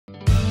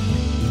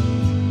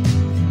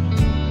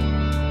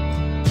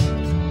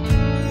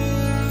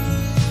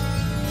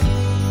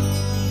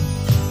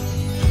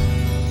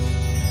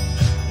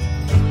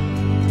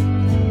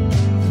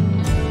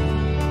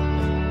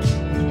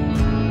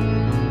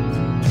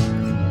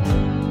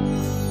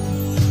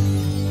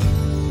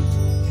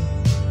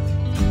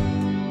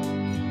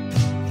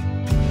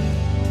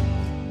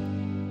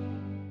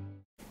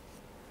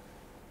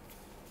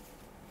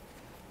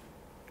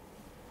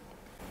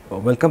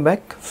Welcome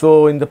back.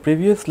 So in the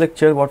previous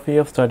lecture what we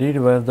have studied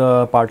was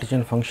the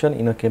partition function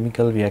in a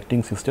chemical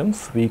reacting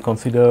systems. We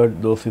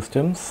considered those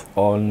systems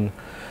on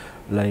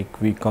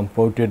we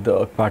computed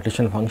the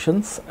partition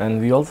functions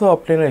and we also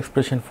obtained an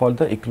expression for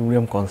the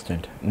equilibrium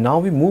constant. Now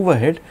we move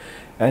ahead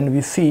and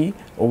we see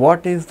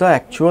what is the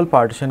actual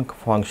partition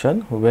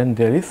function when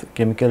there is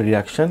chemical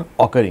reaction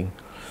occurring.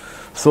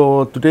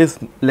 So today's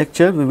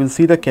lecture we will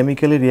see the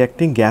chemically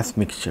reacting gas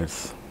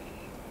mixtures.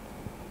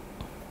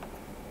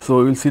 So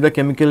we will see the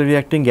chemically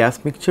reacting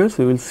gas mixtures,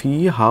 we will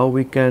see how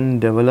we can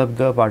develop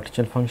the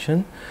partition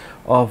function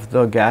of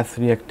the gas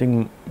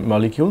reacting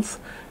molecules,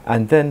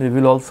 and then we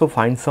will also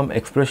find some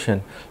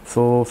expression.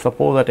 So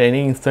suppose at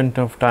any instant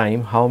of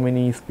time how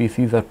many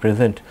species are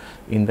present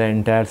in the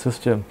entire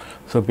system.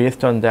 So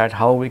based on that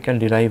how we can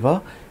derive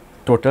a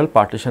total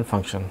partition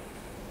function.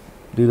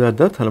 These are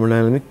the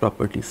thermodynamic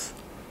properties.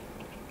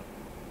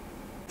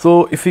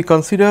 So if we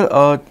consider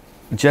a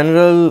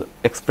general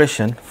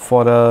expression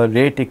for a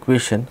rate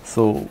equation,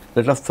 so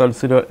let us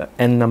consider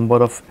n number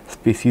of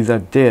species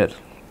are there.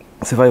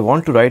 So if I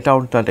want to write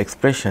out that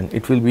expression,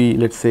 it will be,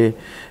 let us say,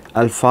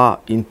 alpha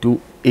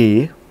into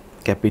A,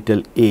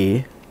 capital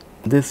A.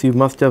 This you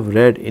must have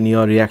read in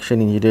your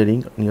reaction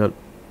engineering in your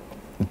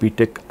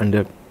BTech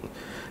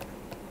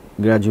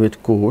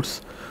undergraduate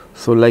course.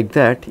 So like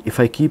that, if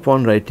I keep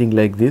on writing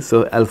like this,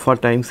 so alpha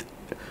times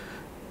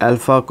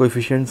alpha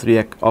coefficients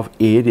of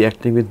A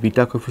reacting with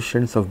beta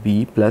coefficients of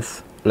B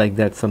plus like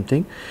that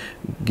something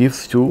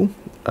gives to,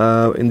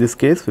 in this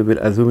case we will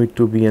assume it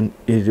to be an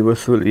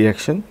irreversible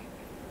reaction.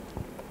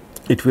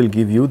 It will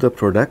give you the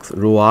products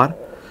rho r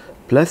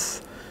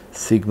plus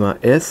sigma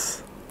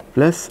s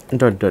plus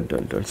dot dot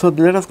dot dot. So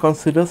let us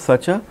consider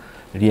such a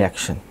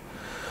reaction.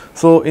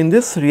 So in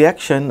this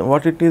reaction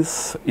what it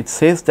is, it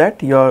says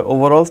that your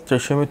overall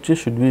stoichiometry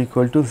should be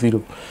equal to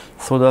 0.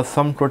 So the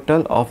sum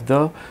total of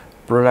the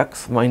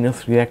products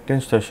minus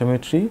reactant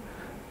stoichiometry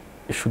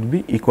should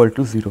be equal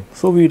to 0.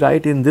 So we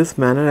write in this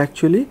manner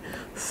actually.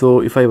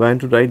 So if I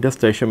want to write the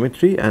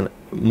stoichiometry and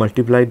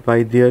multiply it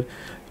by their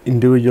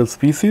individual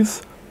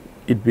species,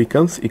 it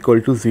becomes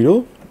equal to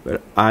 0, where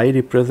I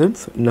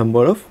represents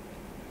number of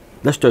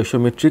the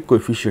stoichiometric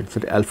coefficients,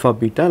 so alpha,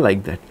 beta,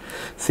 like that.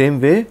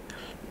 Same way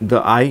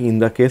the I in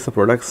the case of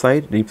product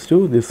side leads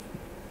to this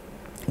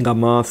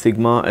gamma,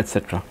 sigma,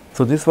 etc.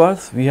 So this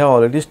was we have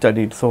already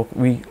studied. So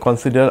we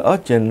consider a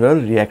general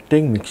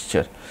reacting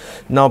mixture.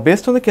 Now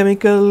based on the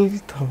chemical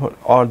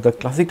or the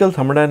classical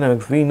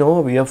thermodynamics, we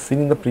know, we have seen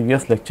in the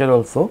previous lecture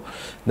also,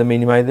 the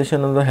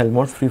minimization of the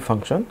Helmholtz free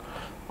function,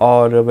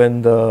 or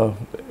when the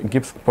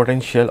Gibbs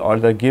potential or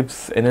the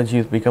Gibbs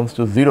energy becomes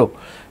to 0,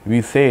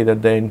 we say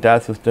that the entire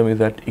system is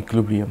at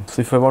equilibrium.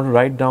 So if I want to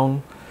write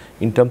down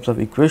in terms of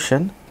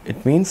equation,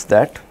 it means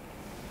that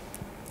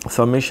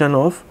summation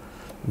of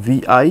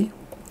Vi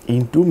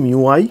into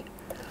mu I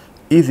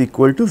is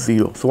equal to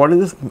 0. So what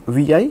is this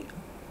Vi?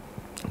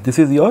 This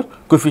is your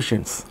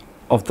coefficients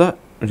of the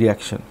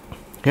reaction.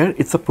 Here it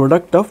is a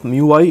product of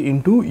mu I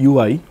into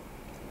Ui.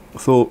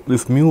 So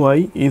this mu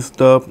I is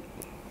the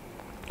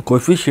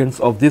coefficients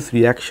of this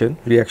reaction,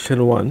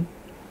 reaction 1,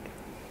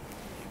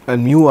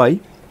 and mu I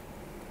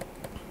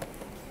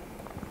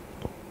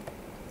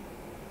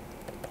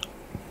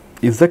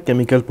is the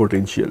chemical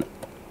potential.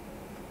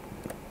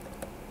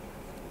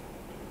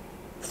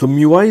 So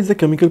mu I is the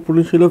chemical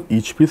potential of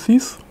each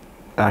species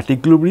at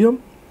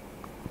equilibrium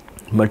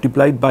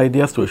multiplied by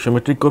their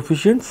stoichiometric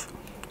coefficients,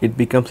 it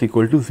becomes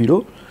equal to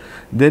 0.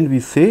 Then we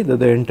say that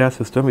the entire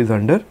system is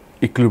under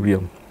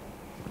equilibrium.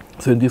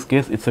 So in this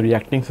case it is a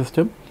reacting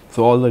system.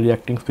 So all the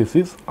reacting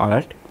species are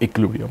at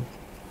equilibrium.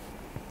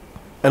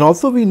 And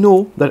also we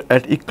know that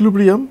at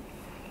equilibrium,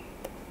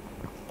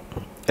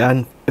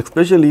 and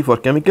especially for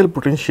chemical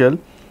potential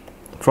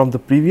from the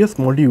previous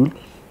module,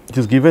 it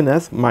is given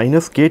as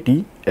minus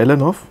kT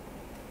ln of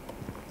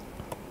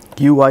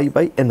Qi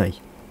by Ni.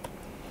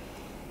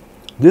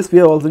 This we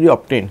have already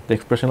obtained the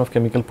expression of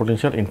chemical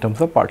potential in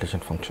terms of partition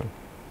function,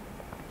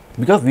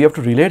 because we have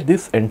to relate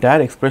this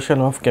entire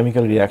expression of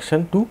chemical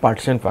reaction to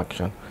partition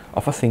function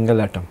of a single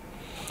atom.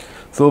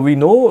 So we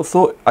know,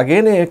 so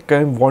again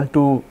I want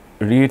to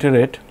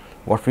reiterate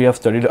what we have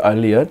studied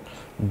earlier.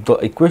 The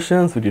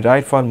equations we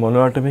derived for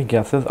monoatomic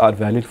gases are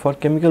valid for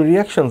chemical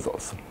reactions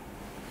also.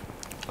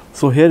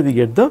 So here we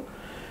get the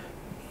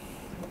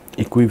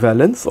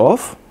equivalence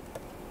of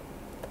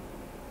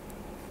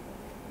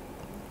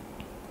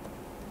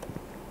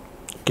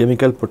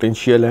chemical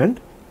potential and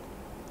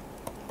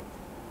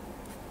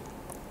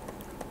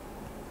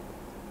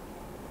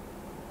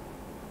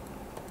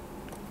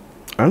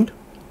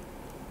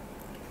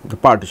the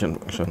partition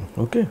function.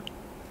 Okay,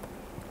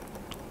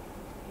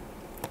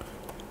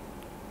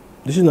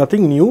 this is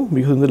nothing new,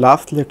 because in the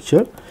last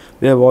lecture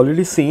we have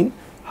already seen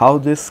how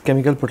this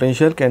chemical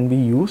potential can be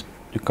used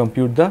to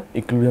compute the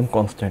equilibrium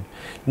constant.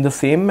 In the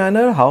same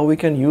manner, how we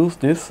can use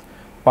this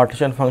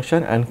partition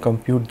function and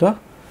compute the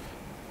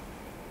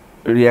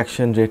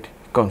reaction rate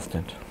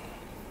constant.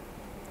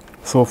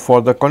 So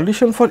for the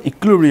condition for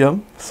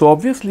equilibrium, so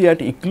obviously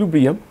at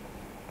equilibrium,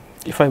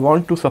 if I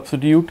want to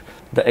substitute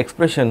the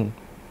expression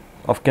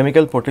of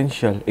chemical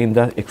potential in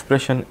the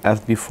expression as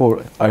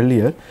before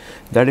earlier.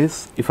 That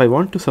is, if I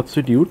want to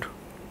substitute,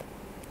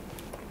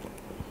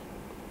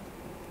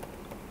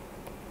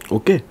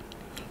 okay,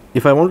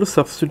 if I want to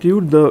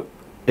substitute the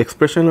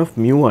expression of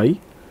mu I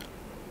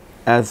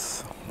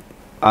as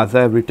I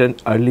have written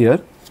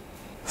earlier,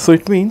 so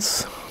it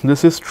means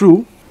this is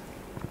true,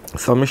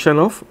 summation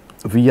of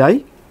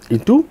Vi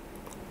into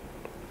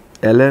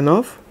ln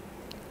of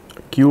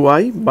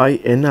Qi by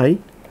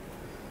Ni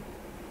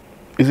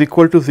is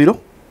equal to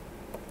 0.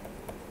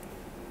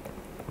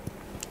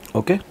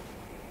 Okay,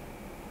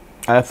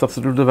 I have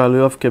substituted the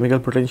value of chemical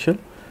potential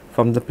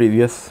from the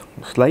previous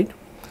slide.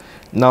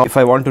 Now if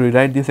I want to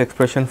rewrite this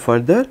expression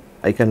further,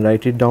 I can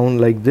write it down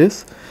like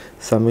this: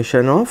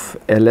 summation of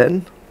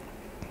ln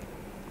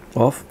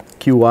of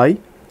Qi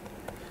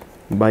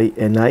by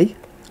Ni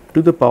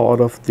to the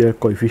power of their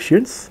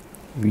coefficients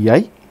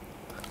Vi,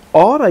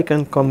 or I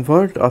can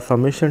convert a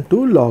summation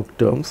to log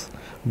terms,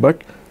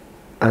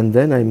 and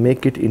then I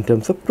make it in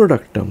terms of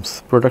product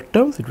terms. Product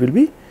terms, it will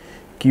be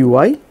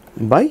Qi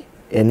by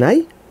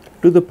Ni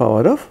to the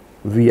power of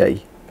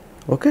Vi.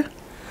 Okay.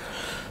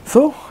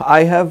 So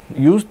I have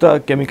used the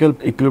chemical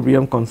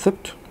equilibrium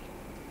concept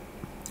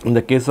in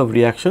the case of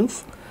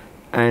reactions,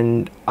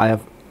 and I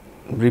have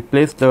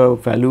replaced the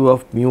value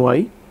of mu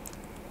I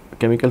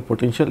chemical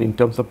potential in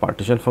terms of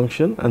partition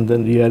function, and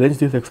then rearrange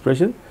this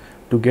expression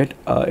to get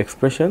a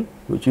expression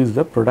which is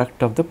the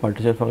product of the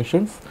partition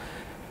functions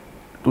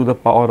to the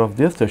power of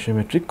their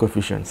stoichiometric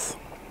coefficients.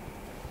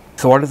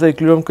 So what is the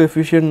equilibrium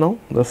coefficient now?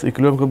 The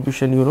equilibrium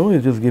coefficient, you know,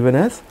 it is given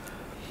as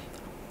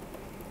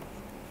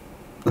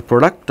the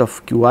product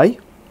of Qi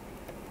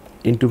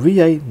into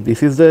Vi.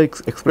 This is the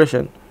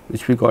expression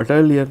which we got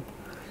earlier.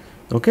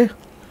 Okay.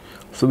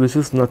 So this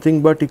is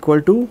nothing but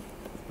equal to,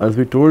 as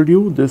we told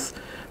you, this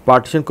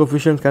partition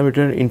coefficient can be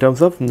written in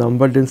terms of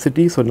number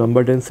density. So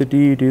number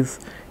density, it is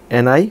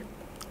Ni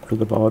to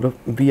the power of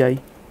Vi.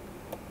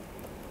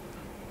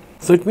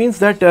 So it means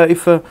that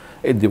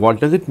what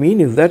does it mean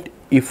is that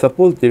if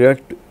suppose there are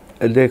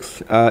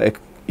the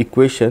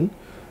equation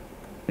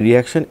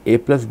reaction A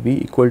plus B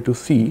equal to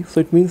C,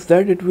 so it means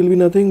that it will be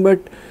nothing but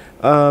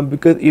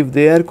because if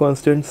they are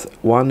constants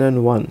 1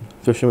 and 1,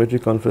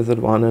 stoichiometric conference at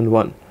 1 and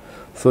 1,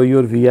 so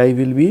your Vi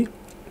will be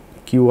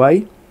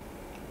Qi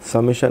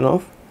summation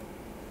of,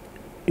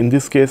 in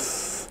this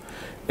case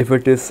if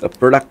it is a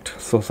product,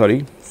 so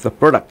sorry, it's a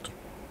product,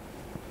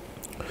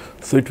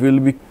 so it will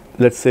be,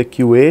 let's say,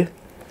 Qa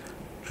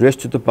raised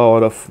to the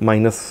power of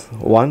minus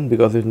 1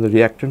 because it is in the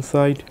reactant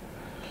side,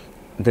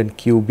 then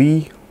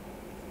Qb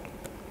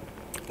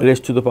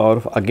raised to the power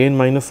of again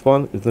minus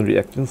 1 is the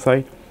reactant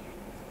side,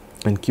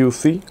 and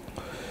Qc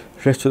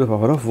raised to the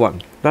power of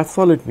 1. That's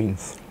all it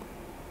means.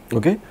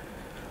 Okay.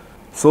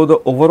 So the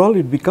overall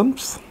it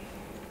becomes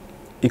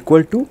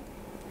equal to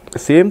the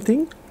same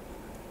thing,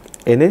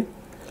 Na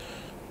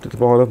to the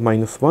power of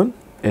minus 1,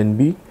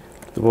 Nb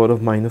to the power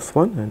of minus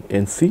 1, and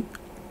Nc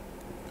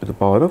to the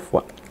power of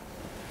 1.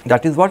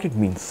 That is what it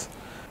means.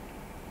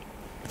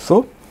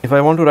 So if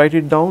I want to write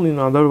it down in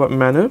another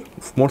manner,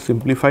 more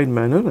simplified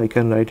manner, I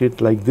can write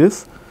it like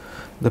this: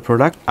 the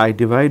product I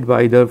divide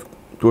by the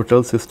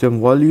total system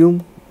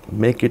volume,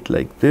 make it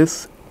like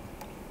this.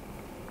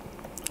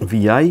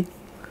 Vi is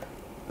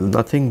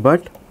nothing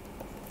but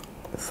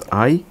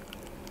I,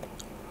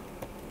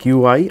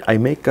 Qi, I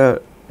make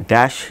a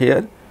dash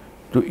here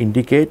to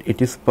indicate it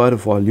is per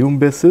volume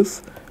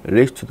basis,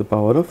 raised to the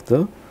power of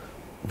the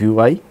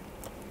Vi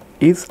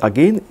is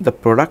again the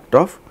product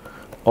of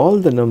all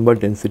the number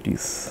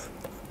densities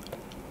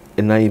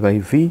Ni by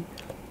V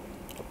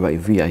by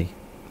Vi,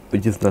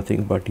 which is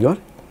nothing but your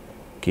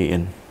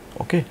Kn.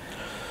 Okay.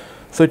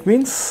 So it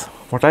means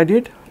what I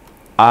did,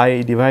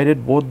 I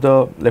divided both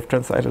the left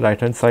hand side and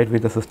right hand side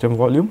with the system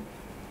volume,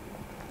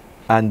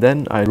 and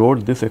then I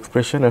wrote this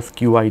expression as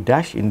Qi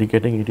dash,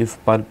 indicating it is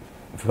per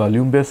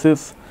volume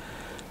basis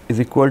is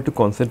equal to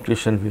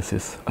concentration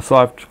basis. So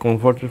I have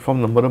converted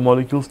from number of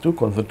molecules to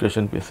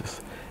concentration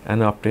basis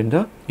and obtained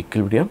the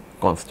equilibrium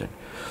constant.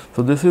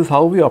 So this is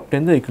how we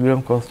obtain the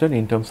equilibrium constant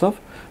in terms of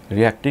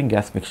reacting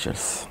gas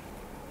mixtures.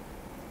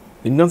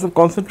 In terms of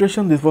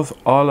concentration, this was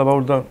all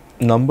about the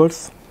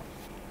numbers.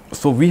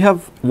 So we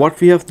have,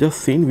 what we have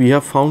just seen, we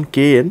have found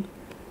Kn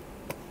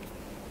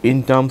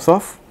in terms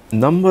of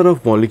number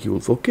of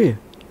molecules. Okay,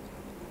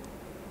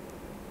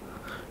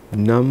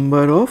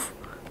 number of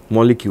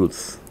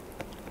molecules.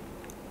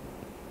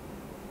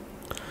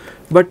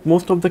 But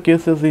most of the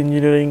cases in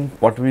engineering,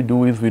 what we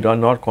do is we are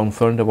not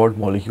concerned about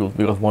molecules,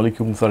 because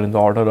molecules are in the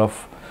order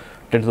of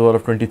 10 to the power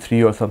of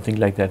 23 or something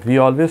like that. We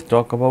always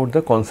talk about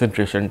the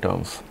concentration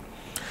terms.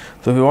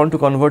 So if you want to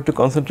convert to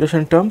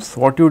concentration terms,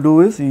 what you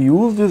do is you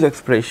use this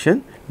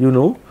expression, you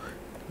know,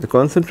 the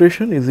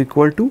concentration is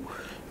equal to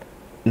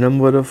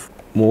number of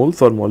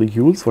moles or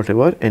molecules,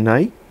 whatever,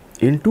 Ni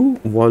into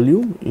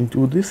volume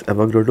into this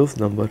Avogadro's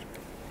number,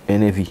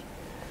 NaV.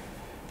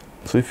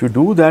 So if you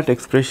do that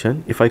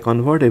expression, if I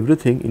convert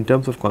everything in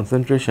terms of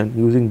concentration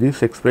using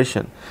this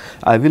expression,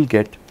 I will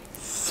get,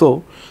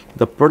 so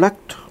the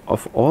product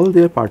of all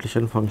their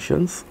partition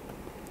functions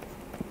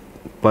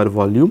per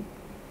volume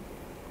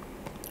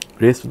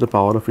raised to the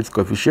power of its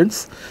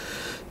coefficients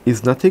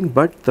is nothing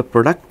but the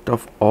product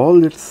of all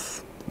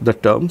the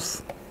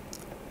terms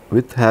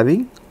with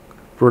having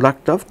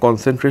product of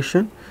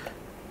concentration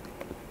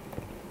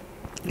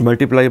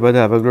multiplied by the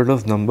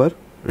Avogadro's number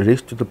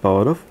raised to the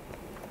power of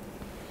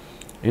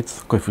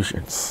its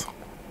coefficients.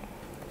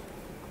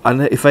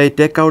 And if I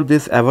take out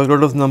this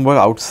Avogadro's number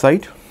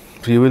outside,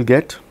 you will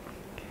get,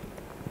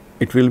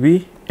 it will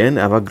be n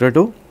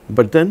Avogadro,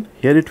 but then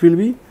here it will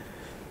be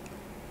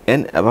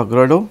n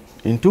Avogadro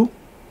into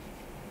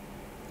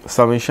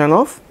summation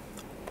of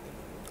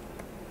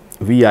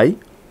Vi,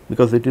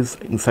 because it is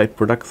inside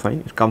product sign,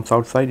 it comes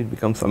outside, it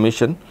becomes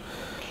summation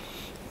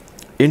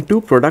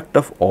into product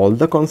of all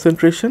the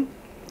concentration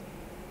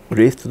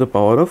raised to the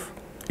power of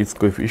its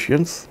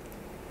coefficients,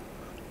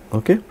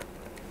 okay,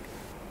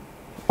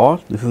 or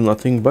this is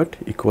nothing but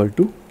equal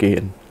to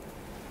Kn.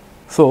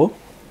 So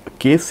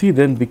Kc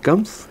then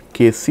becomes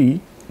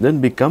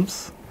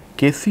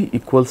Kc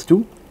equals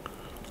to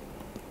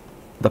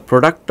the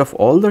product of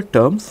all the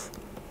terms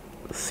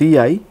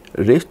Ci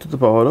raised to the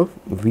power of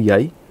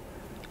Vi,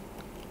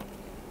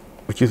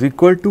 which is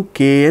equal to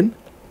Kn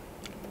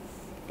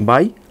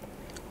by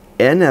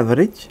n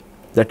average,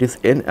 that is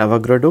n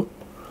Avogadro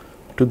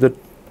to the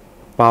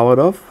power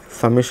of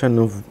summation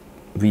of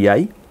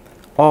Vi,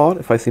 or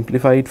if I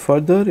simplify it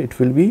further, it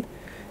will be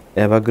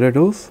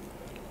Avogadros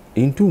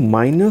into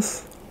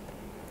minus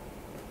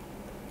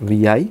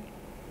Vi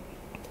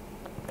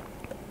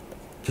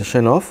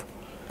summation of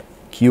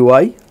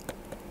Qi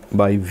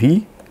by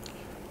V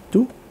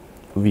to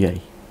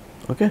Vi,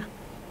 okay,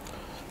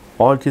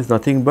 or it is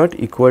nothing but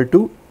equal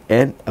to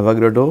n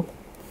Avogadro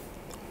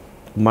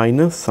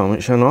minus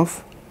summation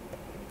of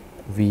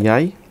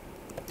Vi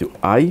to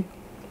I.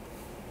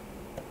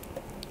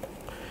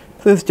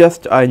 So it's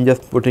just, I am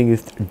just putting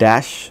it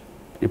dash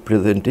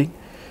representing,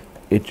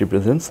 it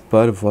represents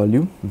per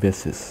volume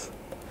basis,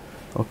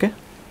 okay.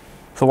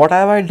 So what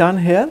have I done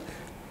here?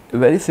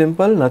 Very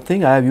simple,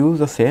 nothing. I have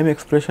used the same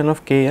expression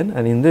of Kn,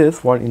 and in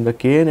this, what in the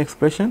Kn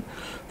expression,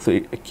 so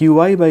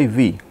Qi by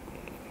V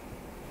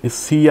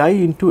is Ci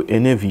into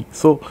NaV.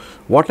 So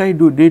what I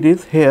did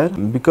is here,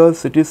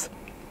 because it is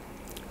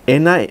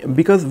Ni,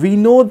 because we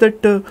know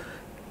that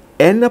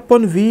n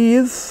upon V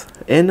is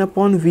n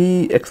upon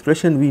V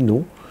expression we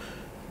know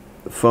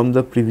from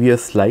the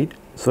previous slide.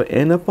 So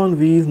n upon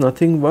V is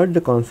nothing but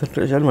the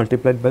concentration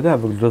multiplied by the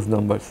Avogadro's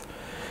numbers.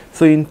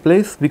 So in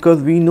place,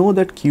 because we know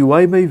that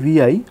Qi by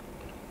Vi,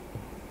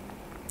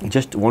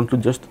 just want to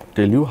just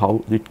tell you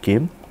how it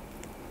came.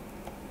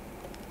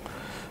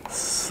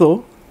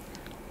 So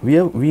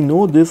we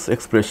know this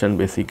expression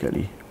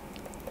basically,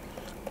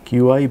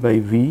 Qi by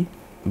V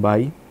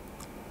by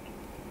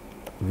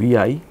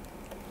Vi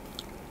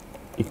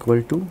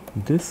equal to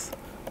this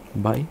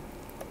by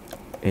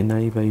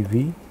Ni by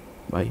V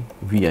by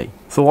Vi.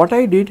 So what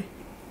I did,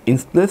 in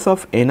place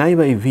of Ni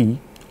by V,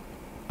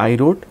 I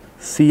wrote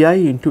Ci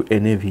into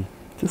NaV,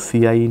 so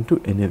Ci into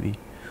NaV.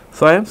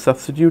 So I am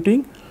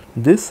substituting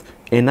this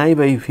Ni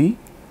by V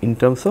in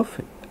terms of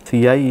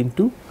Ci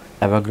into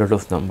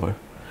Avogadro's number.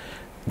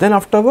 Then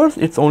afterwards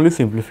it is only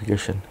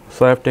simplification.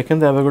 So I have taken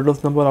the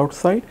Avogadro's number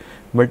outside,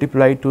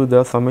 multiplied to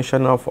the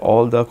summation of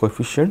all the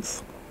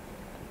coefficients,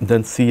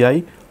 then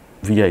Ci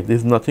Vi. This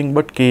is nothing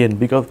but Kn,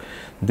 because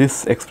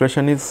this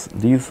expression is,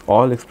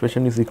 all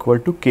expression is equal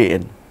to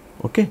Kn,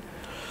 okay.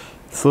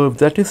 So if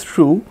that is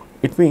true,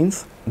 it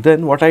means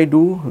then what I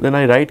do, then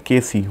I write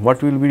Kc.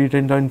 What will be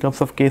written down in terms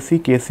of Kc?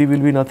 Kc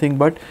will be nothing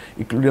but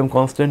equilibrium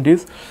constant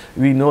is,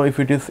 we know if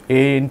it is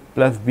A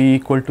plus B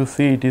equal to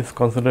C, it is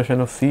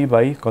concentration of C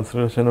by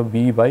concentration of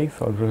B by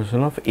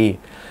concentration of A.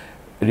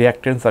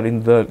 Reactants are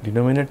in the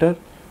denominator,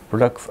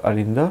 products are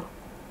in the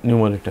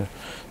numerator.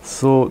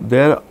 So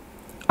there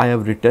I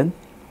have written,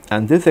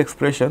 and this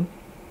expression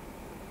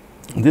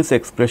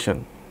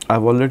I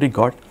have already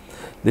got,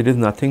 there is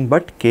nothing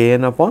but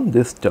Kn upon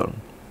this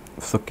term.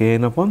 So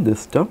Kn upon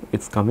this term,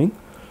 it's coming,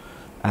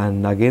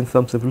 and again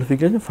some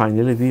simplification,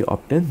 finally we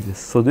obtain this.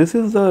 So this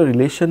is the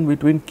relation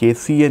between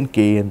Kc and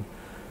Kn,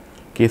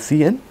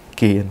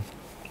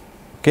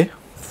 okay.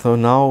 So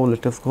now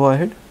let us go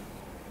ahead.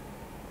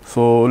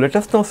 So let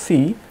us now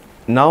see,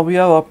 now we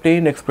have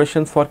obtained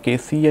expressions for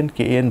Kc and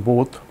Kn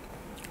both.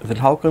 Then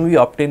how can we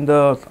obtain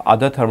the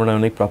other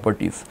thermodynamic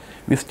properties?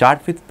 We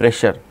start with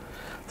pressure.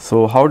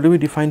 So how do we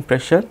define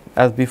pressure?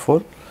 As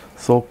before,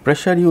 so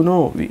pressure, you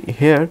know,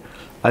 here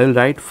I will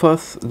write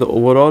first the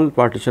overall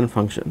partition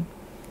function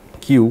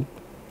Q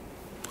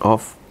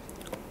of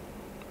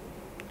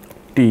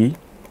T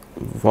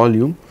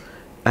volume,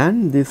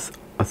 and this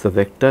as a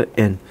vector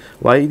n.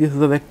 Why this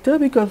is a vector?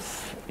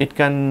 Because it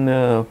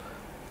can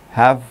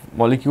have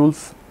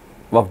molecules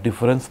of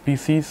different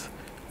species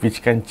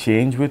which can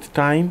change with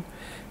time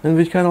and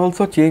which can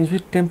also change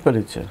with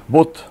temperature,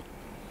 both.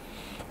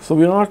 So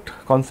we are not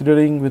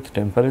considering with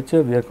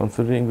temperature, we are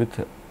considering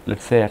with,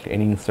 let's say, at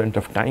any instant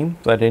of time.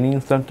 So at any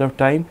instant of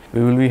time,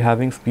 we will be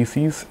having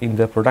species in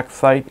the product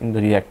side, in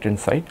the reactant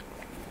side.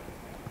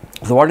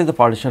 So what is the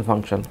partition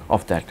function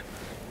of that?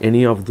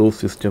 Any of those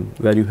systems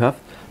where you have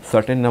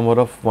certain number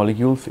of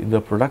molecules in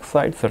the product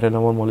side, certain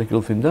number of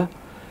molecules in the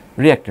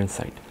reactant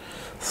side.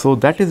 So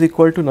that is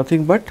equal to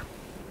nothing but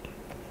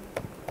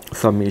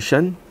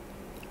summation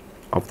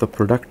of the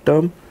product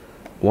term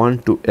 1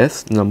 to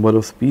S number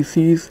of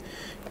species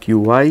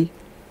Qi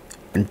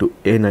into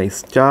Ni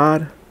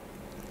star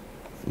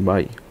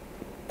by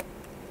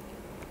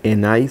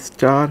Ni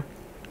star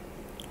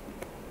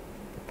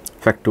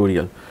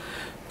factorial.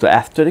 The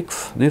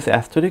asterisk, this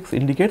asterisk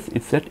indicates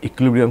it's at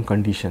equilibrium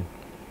condition.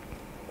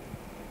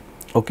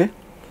 Okay.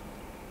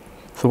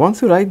 So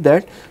once you write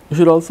that, you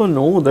should also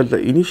know that the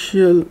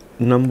initial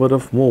number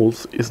of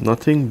moles is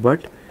nothing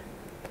but,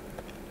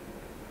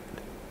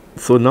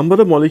 so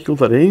number of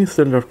molecules at any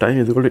instant of time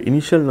is equal to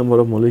initial number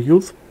of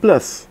molecules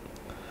plus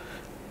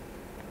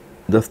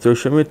the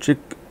stoichiometric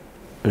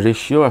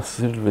ratio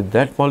associated with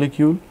that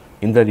molecule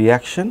in the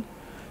reaction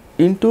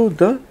into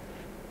the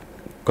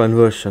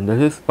conversion, that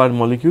is per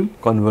molecule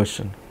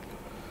conversion.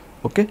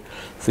 Okay.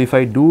 So if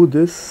I do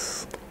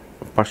this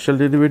partial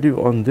derivative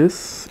on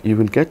this, you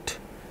will get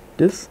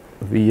this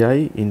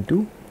Vi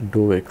into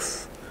dou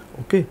x.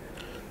 Okay.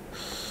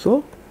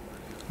 So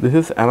this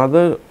is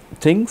another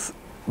things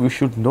we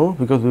should know,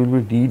 because we will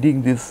be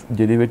reading these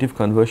derivative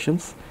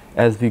conversions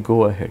as we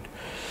go ahead.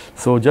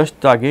 So just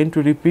again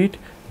to repeat,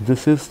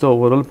 this is the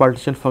overall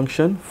partition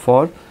function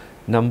for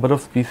number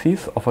of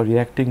species of a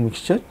reacting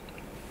mixture,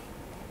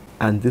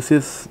 and this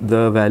is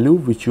the value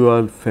which you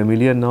are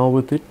familiar now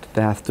with it.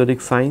 The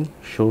asterisk sign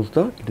shows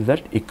the it is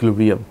at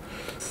equilibrium.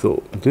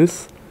 So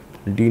this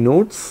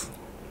denotes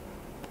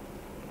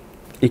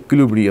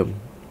equilibrium.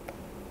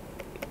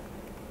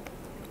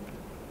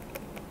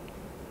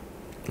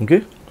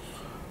 Okay.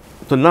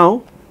 So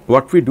now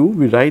what we do,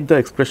 we write the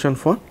expression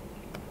for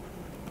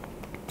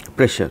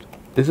pressure.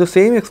 This is the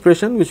same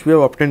expression which we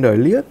have obtained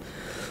earlier.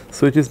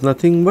 So it is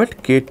nothing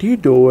but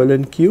kT dou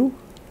ln q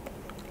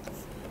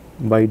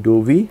by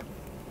dou v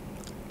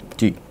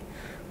t,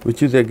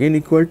 which is again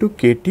equal to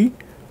kT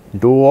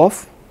dou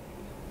of,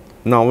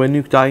 now when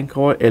you take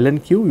our ln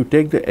q, you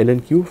take the ln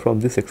q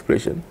from this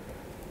expression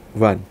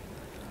 1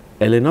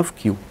 ln of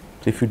q.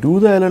 So if you do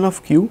the ln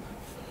of q,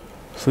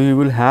 so you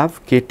will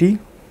have kT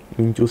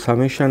into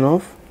summation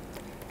of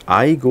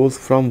I goes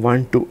from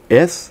 1 to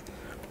S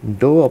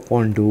dou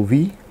upon dou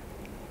v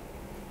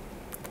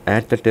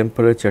at the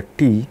temperature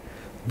T.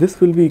 This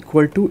will be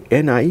equal to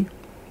Ni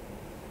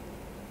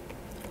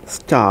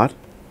star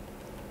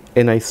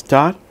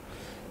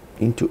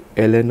into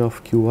ln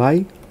of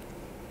Qi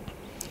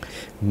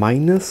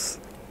minus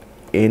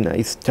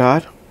Ni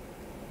star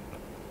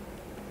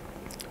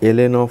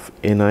ln of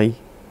Ni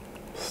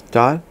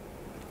star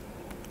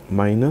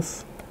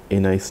minus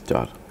Ni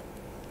star.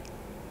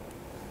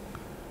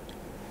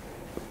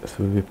 This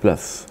will be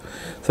plus.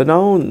 So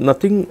now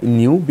nothing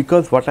new,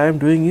 because what I am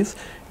doing is,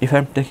 if I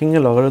am taking a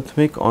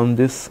logarithmic on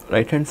this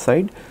right hand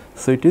side,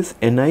 so it is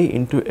Ni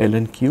into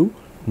ln q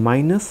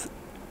minus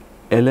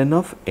ln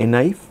of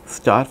Ni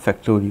star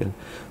factorial.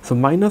 So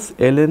minus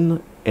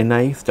ln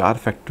Ni star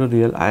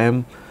factorial I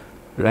am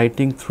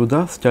writing through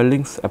the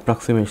Stirling's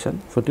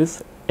approximation. So it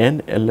is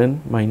n ln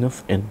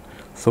minus n.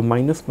 So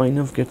minus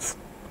minus gets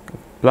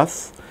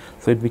plus,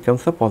 so it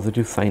becomes a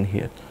positive sign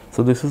here.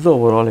 So this is the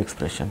overall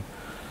expression.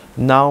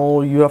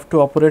 Now you have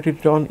to operate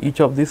it on each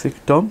of these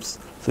terms.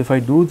 So if I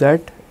do that,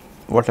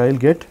 what I will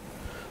get,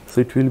 so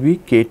it will be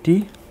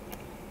kT,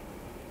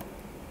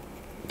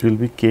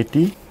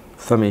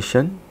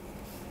 summation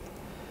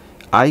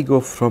I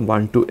go from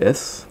 1 to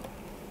S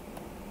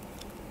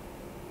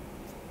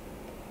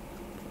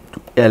to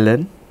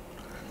ln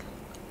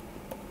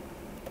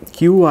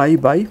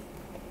Qi by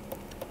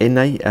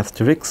Ni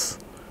asterisk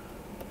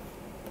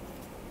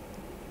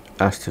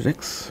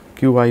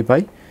Qi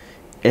by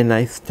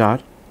Ni star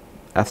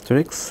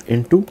asterisk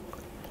into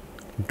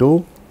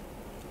dou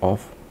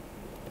of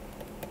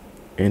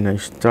Ni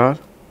star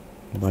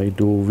by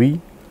dou v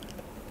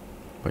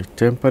by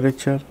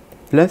temperature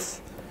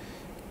plus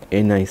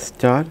Ni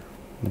star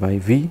by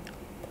v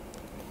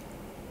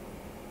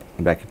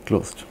bracket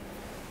closed.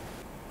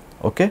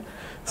 Okay.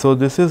 So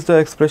this is the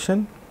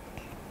expression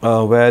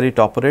where it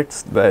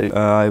operates, where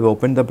I have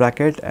opened the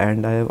bracket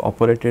and I have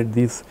operated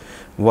this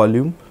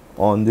volume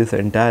on this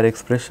entire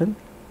expression.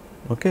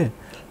 Okay.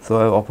 So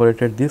I have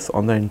operated this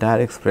on the entire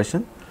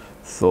expression.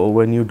 So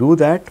when you do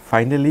that,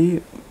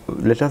 finally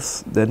let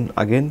us then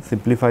again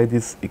simplify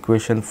this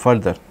equation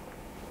further.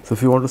 So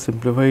if you want to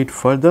simplify it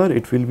further,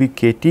 it will be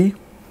kT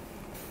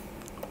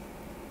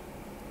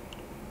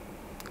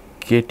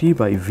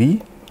by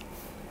v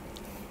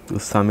to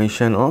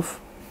summation of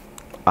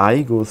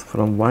I goes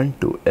from 1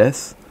 to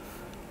S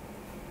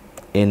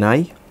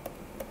Ni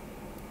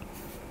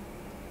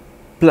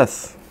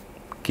plus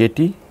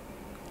kT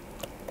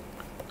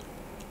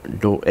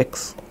dou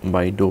x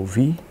by dou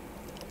v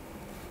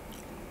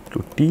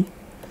to T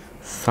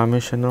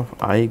summation of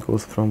I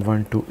goes from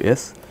 1 to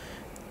S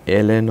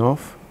ln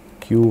of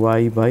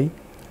Qi by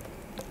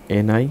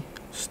Ni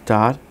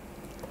star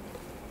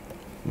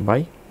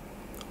by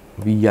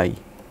Vi.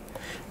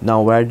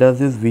 Now where does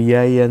this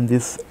Vi and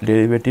this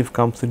derivative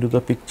comes into the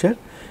picture?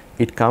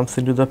 it comes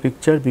into the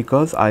picture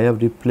because I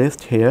have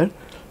replaced here,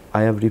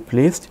 I have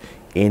replaced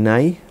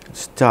Ni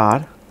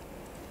star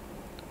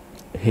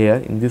here,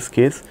 in this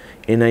case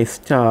Ni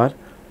star.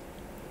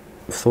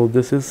 So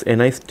this is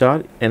Ni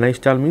star. Ni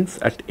star means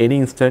at any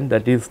instant,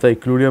 that is the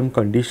equilibrium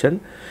condition.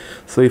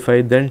 So if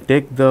I then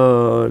take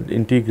the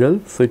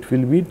integral, so it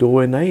will be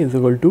dou Ni is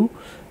equal to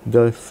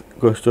the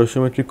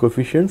stoichiometric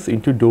coefficients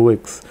into dou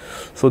x.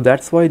 So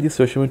that's why this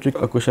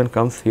stoichiometric equation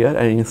comes here,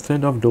 and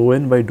instead of dou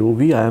n by dou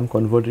v, I am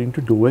converting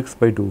to dou x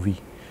by dou v.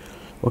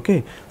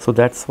 Okay, so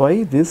that's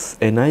why this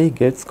Ni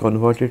gets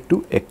converted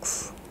to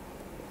x.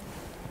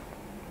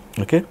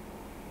 Okay.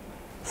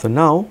 So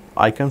now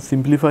I can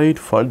simplify it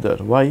further.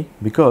 Why?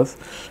 Because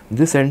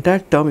this entire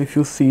term, if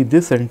you see,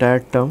 this entire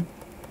term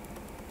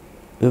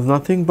is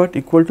nothing but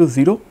equal to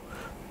 0,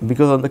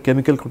 because on the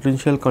chemical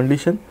potential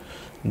condition,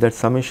 that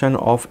summation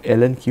of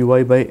ln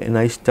qi by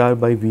Ni star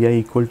by Vi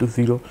equal to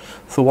 0.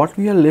 So what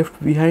we are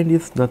left behind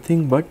is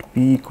nothing but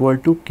P equal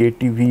to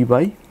KTV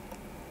by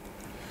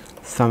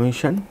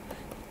summation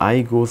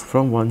I goes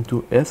from 1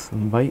 to S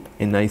by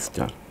Ni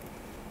star.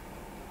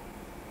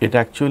 It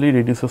actually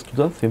reduces to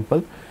the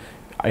simple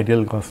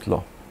ideal Gauss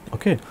law,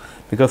 okay,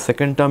 because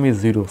second term is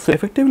 0. So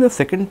effectively the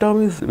second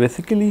term is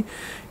basically,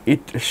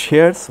 it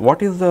shares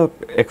what is the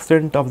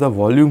extent of the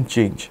volume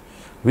change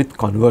with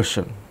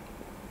conversion.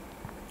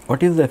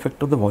 What is the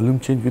effect of the volume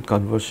change with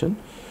conversion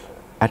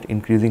at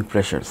increasing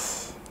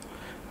pressures?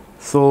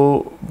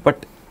 So,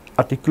 but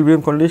at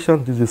equilibrium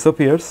condition this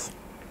disappears.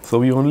 So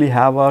we only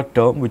have a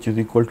term which is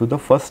equal to the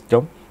first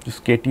term, which is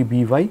KT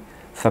by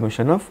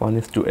summation of 1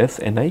 is to S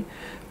Ni,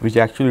 which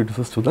actually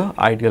reduces to the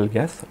ideal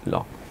gas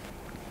law.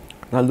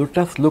 Now let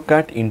us look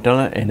at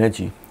internal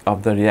energy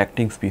of the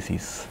reacting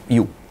species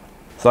U.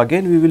 So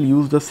again we will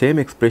use the same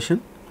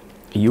expression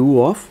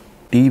U of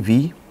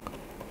Tv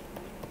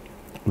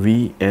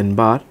V n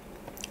bar.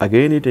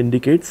 Again it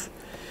indicates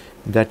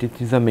that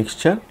it is a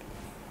mixture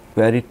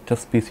where it is a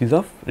species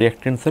of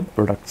reactants and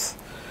products,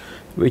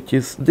 which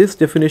is this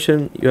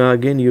definition.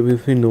 Again you will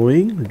be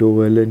knowing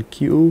dou ln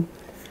q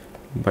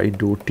by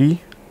dou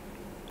t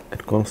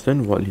at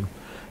constant volume.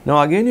 Now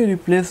again you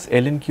replace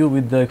ln q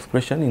with the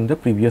expression in the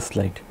previous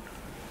slide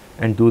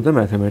and do the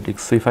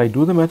mathematics. So if I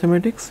do the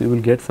mathematics, you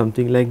will get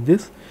something like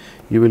this.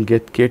 You will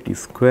get kt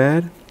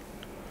square,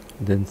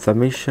 then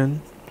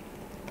summation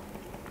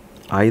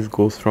I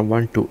goes from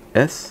 1 to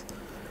S,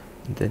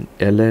 then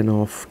ln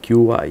of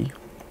qi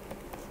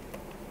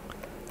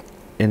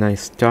Ni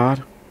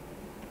star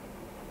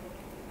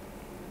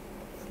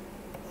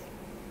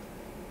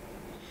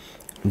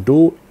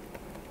dou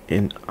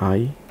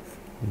Ni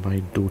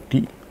by dou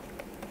t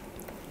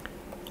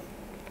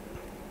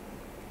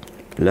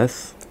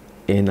plus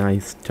Ni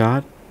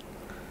star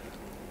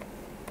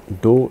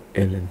dou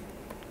ln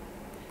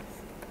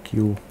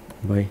q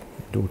by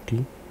dou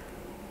t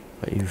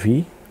by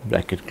v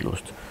bracket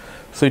closed.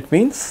 So it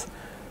means,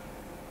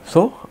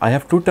 so I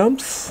have two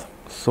terms.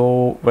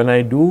 So when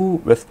I do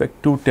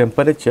respect to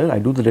temperature, I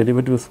do the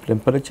derivative of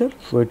temperature.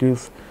 So it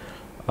is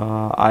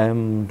I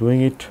am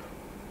doing it,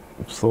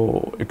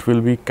 so it will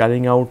be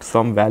carrying out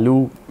some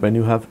value when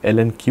you have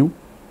ln q,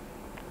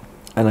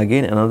 and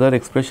again another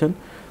expression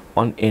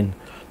on n.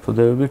 So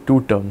there will be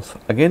two terms.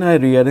 Again I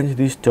rearrange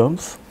these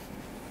terms.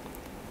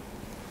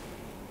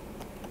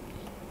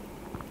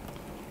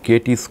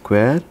 Kt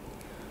square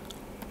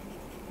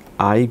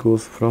I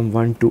goes from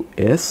 1 to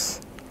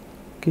S,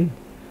 okay,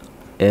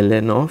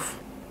 ln of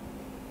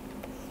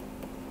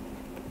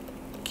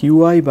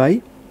qi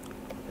by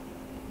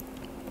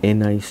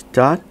Ni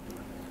star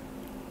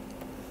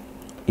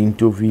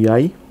into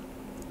Vi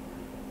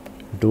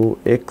dou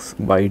x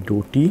by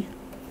dou t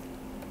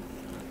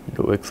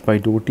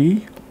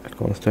at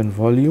constant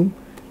volume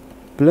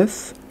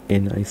plus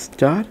Ni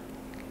star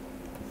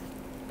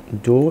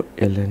dou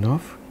ln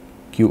of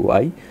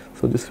qi.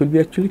 So this will be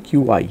actually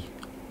qi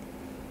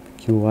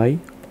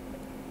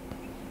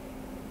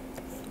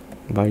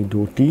by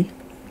dou t.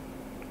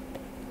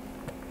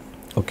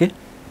 Okay.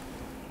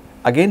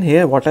 Again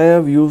here what I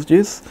have used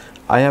is,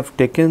 I have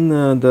taken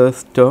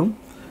the term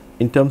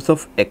in terms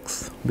of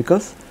x,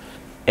 because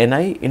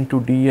Ni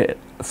into d,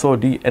 so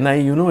d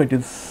Ni, you know, it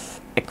is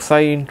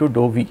xi into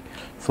dou v.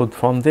 So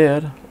from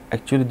there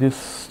actually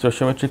this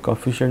stoichiometric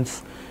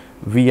coefficients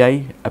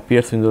Vi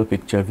appears in the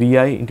picture. Vi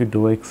into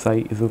dou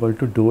xi is equal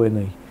to dou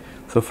Ni.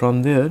 So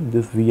from there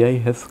this Vi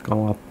has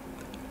come up,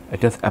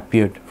 it has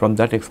appeared from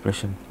that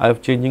expression. I am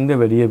changing the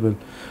variable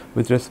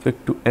with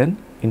respect to n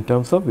in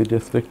terms of with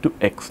respect to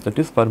x, that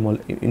is per mole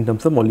in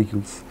terms of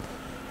molecules.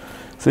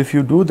 So if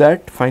you do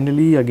that,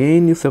 finally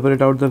again you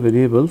separate out the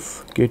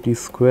variables kt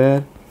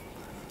square,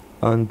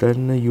 and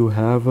then you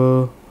have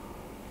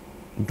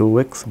dou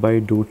x by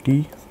dou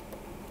t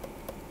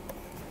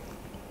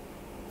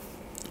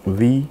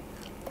v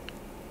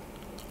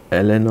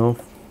ln of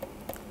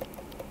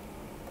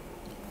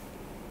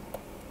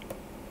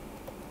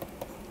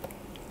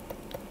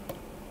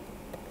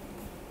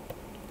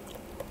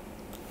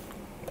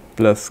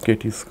plus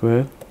kt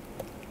square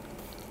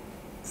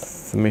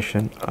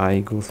summation I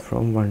goes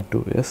from 1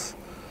 to S,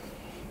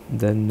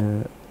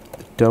 then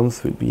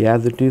terms will be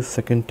as it is.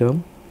 Second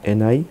term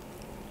Ni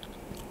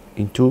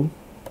into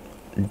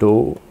dou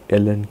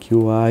ln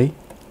Qi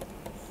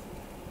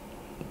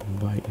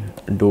by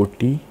dou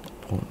T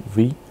upon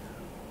V.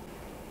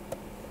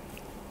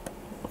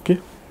 Okay,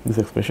 this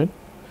expression.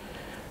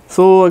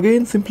 So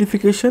again,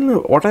 simplification,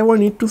 what I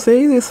need to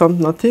say is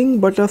nothing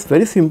but a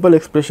very simple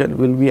expression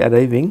will be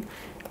arriving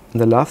in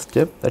the last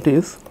step. That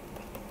is,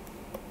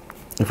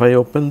 if I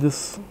open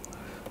this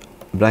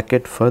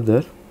bracket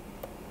further,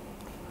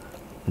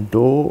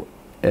 dou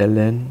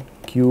ln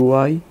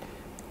Qi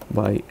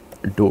by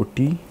dou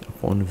T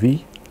upon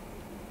V,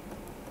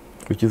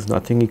 which is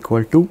nothing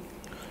equal to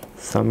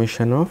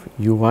summation of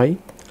Ui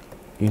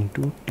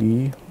into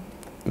T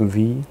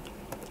V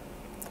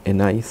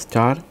Ni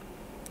star.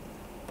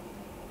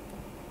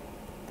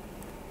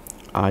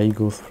 I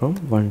goes from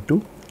 1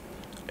 to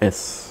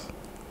S.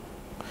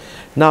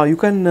 Now you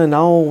can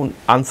now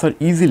answer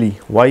easily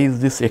why is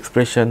this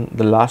expression,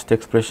 the last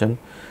expression,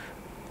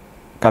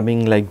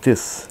 coming like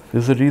this.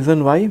 This is the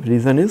reason why.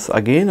 Reason is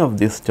again of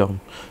this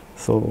term.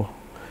 So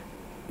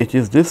it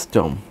is this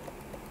term.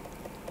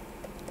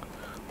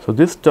 So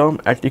this term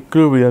at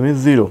equilibrium is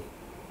 0.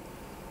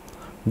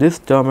 This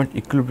term at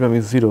equilibrium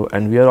is 0,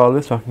 and we are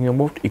always talking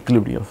about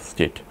equilibrium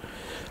state.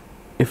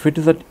 If it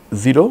is at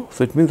 0,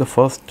 so it means the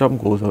first term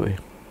goes away.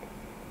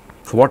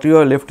 So what you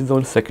are left is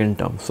only second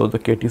term. So the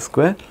kt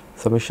square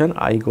summation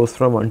I goes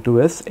from 1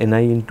 to S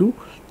Ni into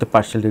the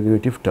partial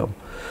derivative term,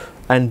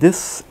 and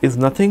this is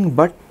nothing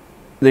but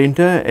the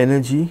entire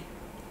energy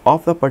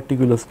of the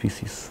particular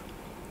species.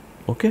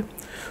 Okay,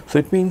 so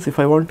it means if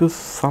I want to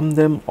sum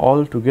them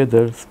all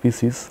together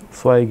species,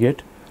 so I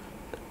get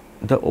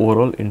the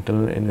overall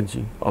internal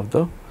energy of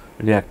the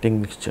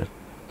reacting mixture.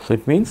 So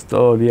it means the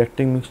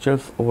reacting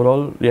mixtures,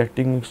 overall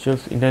reacting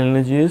mixtures internal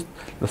energy is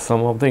the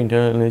sum of the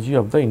internal energy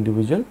of the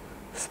individual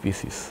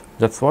species.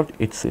 That's what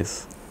it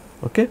says.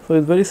 Okay, so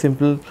it's very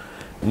simple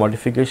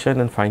modification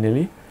and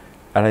finally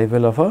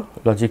arrival of a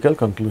logical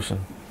conclusion.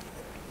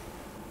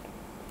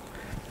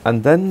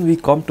 And then we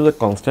come to the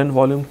constant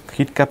volume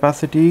heat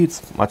capacity.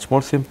 It's much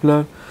more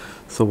simpler.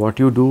 So what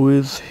you do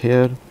is,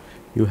 here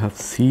you have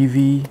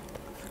Cv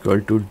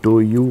equal to dou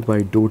U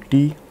by dou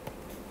T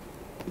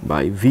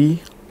by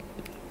V.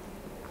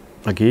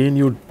 Again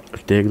you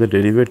take the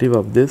derivative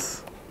of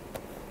this,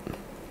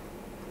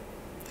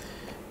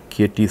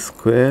 kt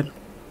square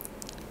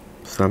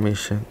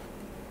summation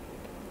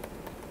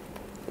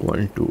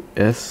 1 to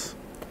S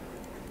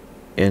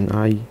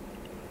Ni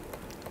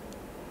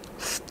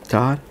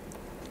star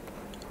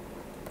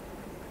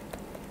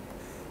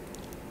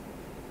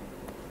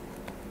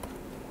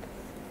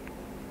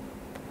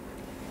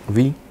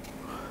V.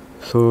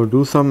 So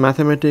do some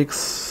mathematics.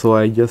 So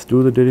I just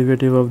do the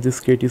derivative of this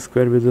kt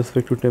square with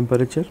respect to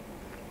temperature.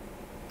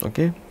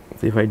 Okay,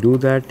 so if I do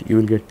that, you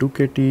will get 2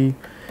 kt,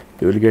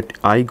 you will get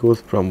I goes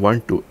from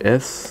 1 to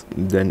S,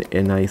 then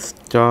Ni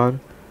star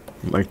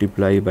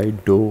multiply by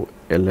dou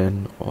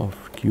ln of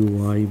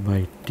Qi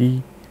by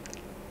T,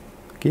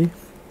 okay,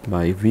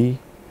 by V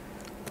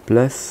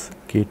plus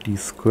kt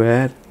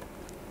square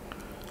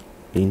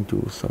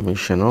into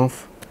summation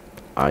of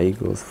I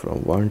goes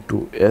from 1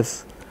 to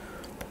S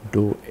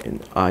dou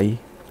Ni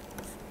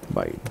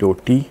by dou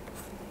T,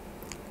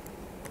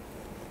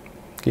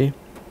 okay,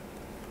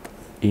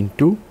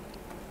 into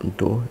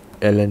dou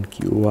ln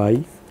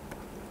Qi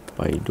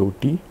by dou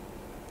T,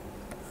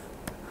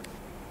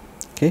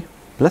 okay,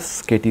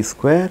 plus kt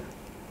square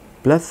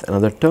plus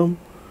another term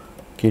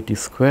kt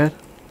square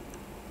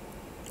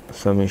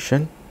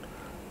summation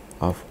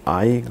of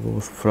I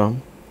goes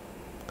from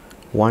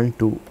 1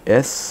 to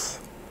S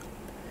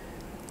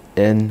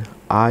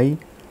Ni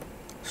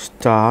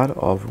star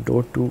of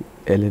dou 2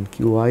 ln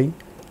Qi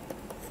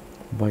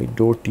by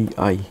dou Ti.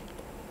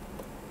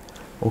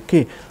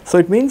 Okay, so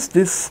it means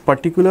this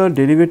particular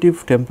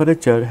derivative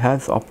temperature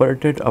has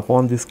operated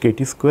upon this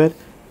kt square,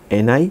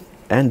 Ni,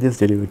 and this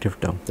derivative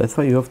term. That's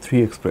why you have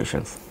 3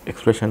 expressions: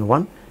 expression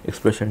 1,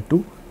 expression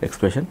 2,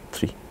 expression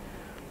 3.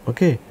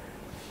 Okay,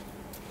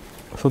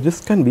 so this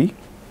can be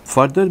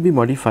further be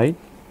modified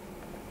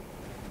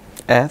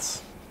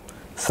as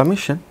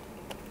summation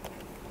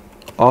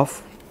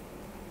of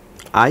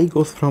I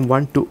goes from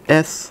 1 to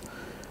S,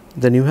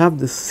 then you have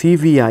the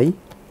Cvi,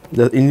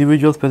 the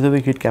individual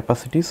specific heat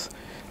capacities,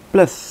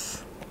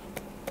 plus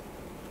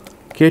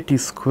kt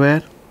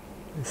square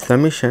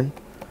summation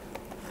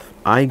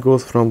I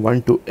goes from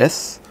 1 to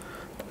S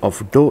of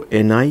dou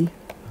Ni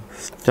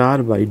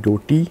star by dou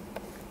T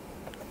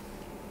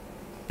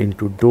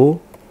into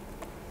dou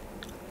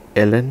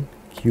ln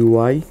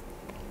Qi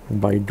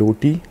by dou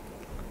T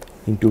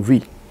into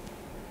V,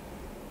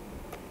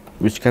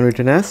 which can be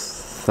written as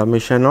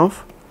summation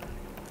of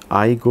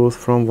I goes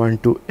from 1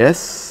 to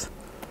S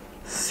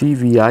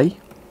Cvi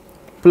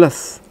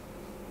plus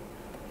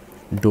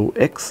dou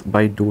x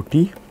by dou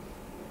T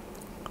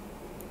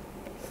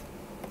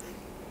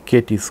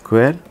kt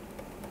square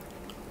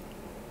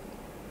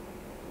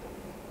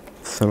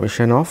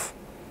summation of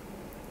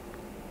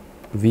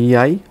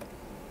Vi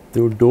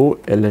to dou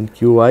ln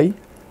Qi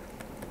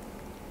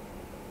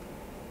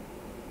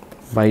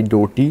by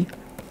dou T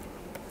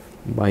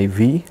by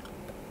V.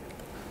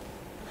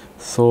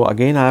 So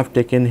again I have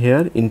taken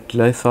here in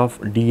place of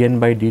dN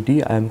by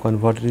dt, I am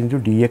converted into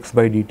dx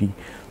by dt.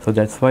 So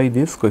that's why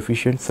these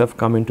coefficients have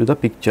come into the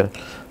picture.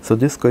 So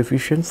these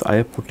coefficients I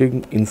am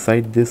putting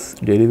inside this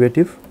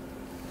derivative,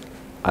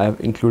 I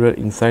have included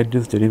inside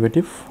this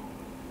derivative,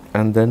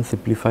 and then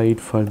simplify it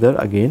further.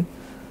 Again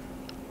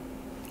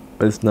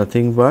is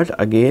nothing but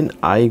again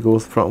I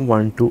goes from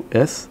 1 to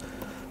S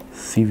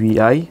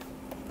Cvi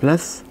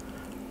plus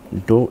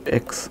dou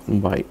x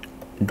by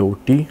dou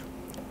T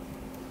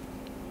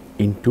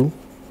into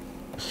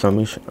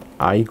summation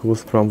I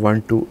goes from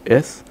 1 to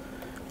S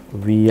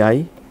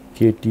Vi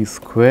kt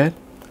square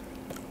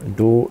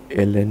dou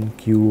ln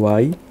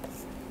Qi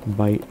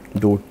by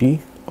dou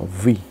T of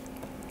V.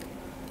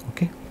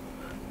 Okay.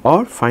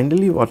 Or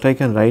finally what I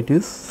can write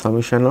is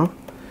summation of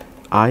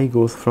I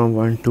goes from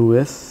 1 to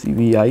S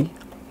Cvi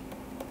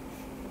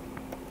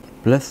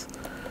plus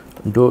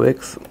dou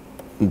x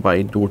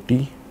by dou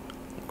T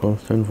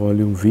constant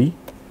volume V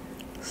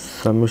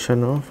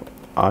summation of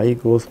I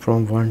goes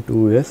from 1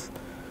 to S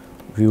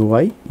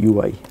Ui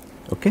Ui.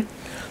 Okay.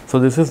 So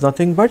this is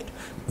nothing but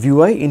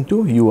Ui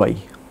into Ui.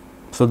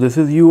 So this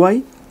is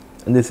Ui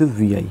and this is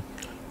Vi.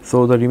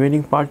 So the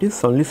remaining part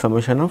is only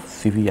summation of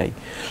Cvi,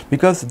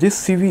 because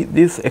this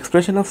this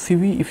expression of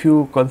Cv, if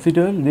you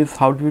consider this,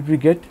 how did we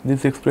get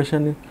this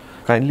expression?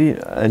 Kindly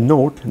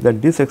note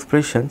that this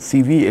expression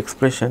Cv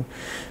expression,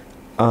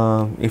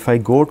 if I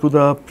go to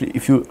the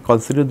if you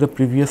consider the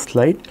previous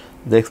slide,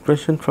 the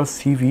expression for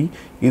Cv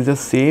is the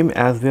same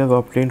as we have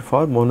obtained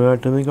for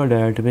monoatomic or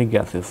diatomic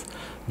gases.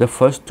 The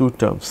first two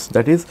terms,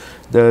 that is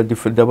the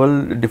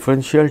double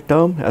differential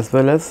term as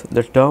well as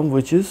the term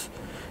which is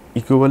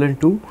equivalent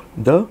to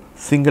the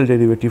single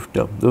derivative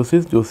term, this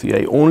is dou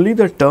Ci. Only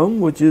the term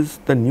which is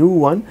the new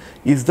one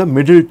is the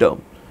middle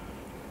term.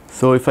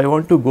 So if I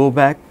want to go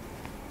back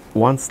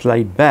one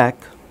slide back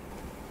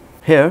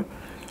here,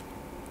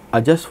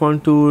 I just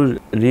want to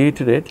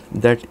reiterate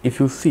that if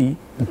you see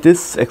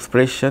this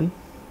expression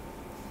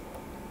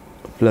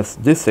plus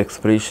this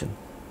expression,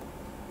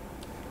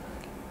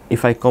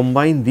 if I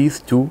combine these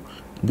two,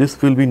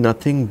 this will be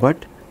nothing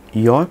but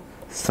your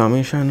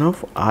summation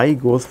of I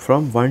goes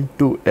from 1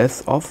 to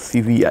S of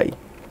Cvi.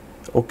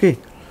 Okay.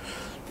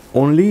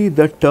 Only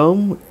the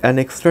term, an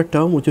extra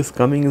term which is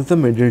coming is the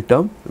middle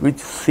term, which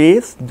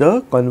says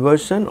the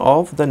conversion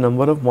of the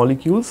number of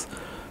molecules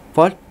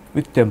per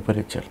with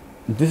temperature.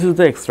 This is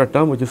the extra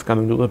term which is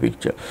coming to the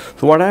picture.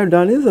 So what I have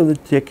done is I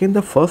have taken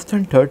the first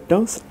and third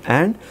terms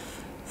and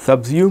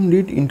subsumed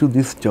it into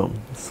this term.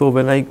 So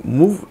when I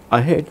move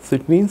ahead, so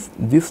it means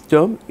this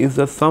term is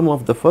the sum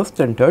of the first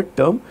and third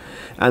term,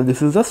 and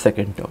this is the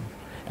second term,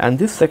 and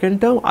this second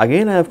term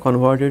again I have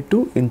converted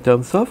to in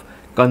terms of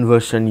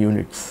conversion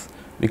units,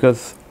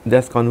 because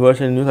that's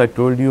conversion units. I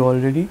told you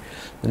already,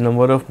 the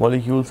number of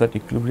molecules at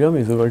equilibrium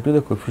is equal to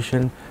the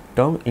coefficient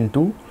term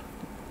into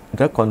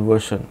the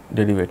conversion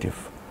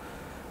derivative.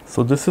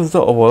 So this is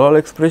the overall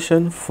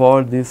expression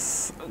for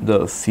this, the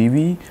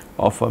Cv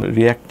of a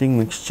reacting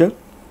mixture.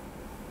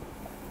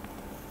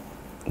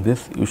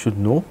 This you should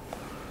know.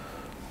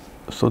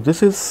 So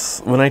this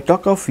is, when I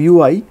talk of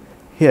Ui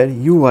here,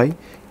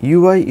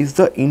 Ui is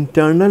the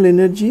internal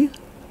energy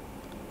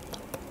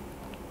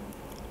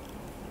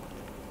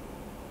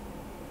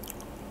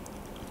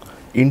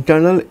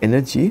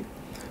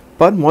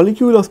per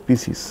molecule of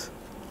species.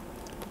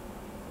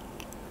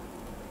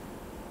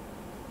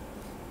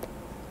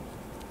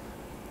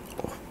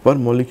 Per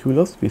molecule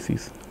of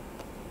species.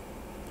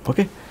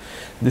 Okay,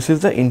 this is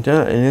the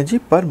internal energy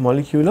per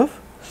molecule of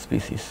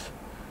species.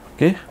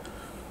 Okay,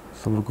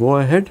 so we'll go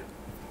ahead.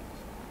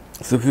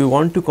 So if you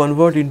want to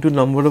convert into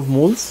number of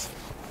moles,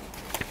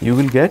 you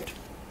will get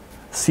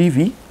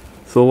Cv.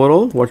 So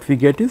overall what we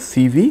get is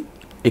Cv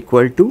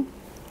equal to,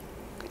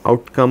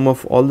 outcome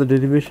of all the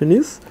derivation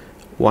is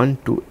 1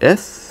 to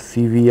S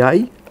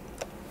Cvi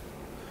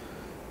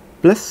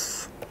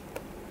plus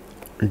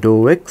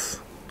dou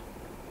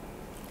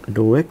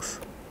x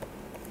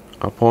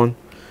upon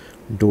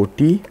dou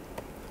T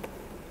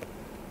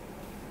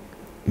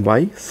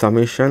by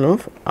summation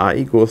of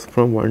I goes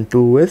from 1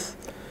 to S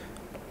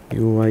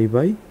Ui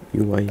by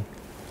Ui.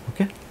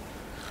 Okay,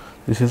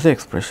 this is the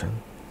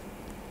expression.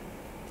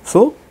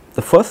 So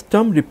the first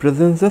term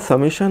represents the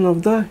summation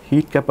of the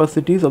heat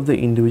capacities of the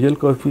individual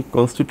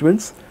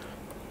constituents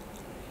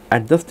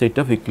at the state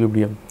of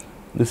equilibrium.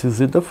 This is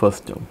the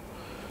first term.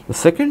 The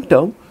second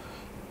term,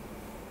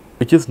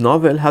 which is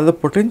novel, has the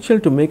potential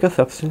to make a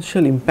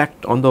substantial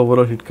impact on the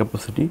overall heat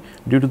capacity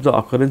due to the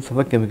occurrence of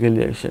a chemical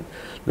reaction.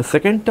 The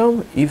second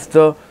term is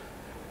the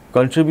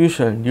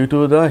contribution due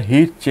to the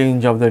heat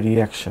change of the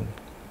reaction.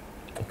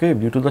 Okay,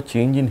 due to the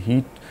change in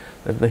heat,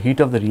 the heat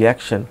of the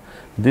reaction,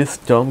 this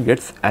term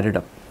gets added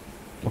up.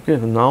 Okay,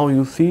 so now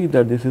you see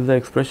that this is the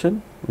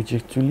expression which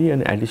is actually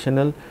an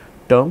additional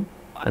term,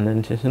 an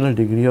additional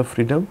degree of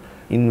freedom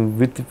in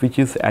with which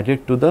is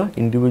added to the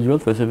individual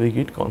specific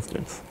heat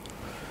constants.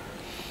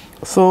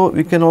 So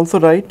we can also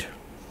write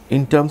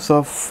in terms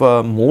of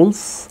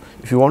moles.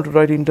 If you want to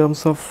write in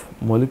terms of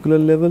molecular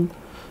level,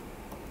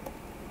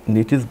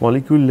 it is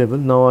molecule level.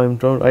 Now I am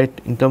trying to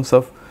write in terms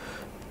of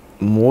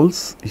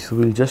moles. You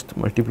will just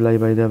multiply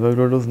by the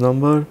Avogadro's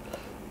number.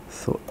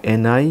 So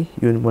Ni,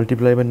 you will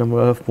multiply by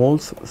number of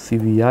moles,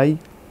 Cvi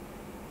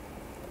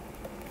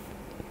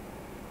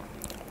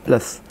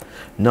plus,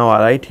 now I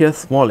write here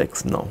small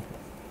x now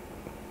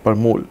per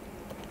mole,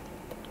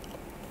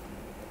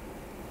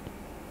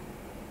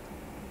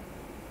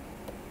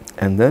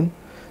 and then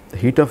the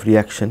heat of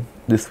reaction,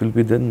 this will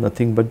be then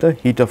nothing but the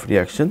heat of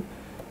reaction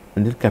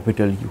and then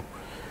capital U.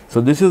 So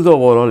this is the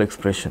overall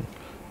expression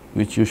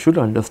which you should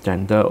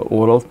understand. The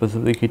overall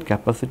specific heat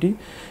capacity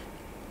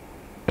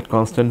at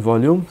constant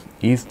volume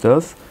is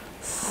thus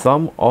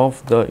sum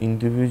of the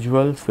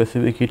individual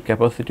specific heat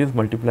capacities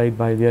multiplied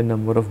by their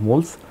number of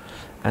moles,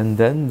 and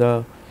then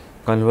the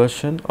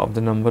conversion of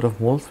the number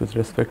of moles with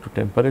respect to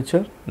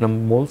temperature,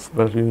 moles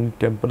per unit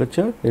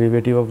temperature,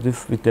 derivative of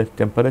this with the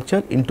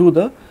temperature into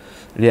the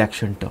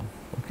reaction term.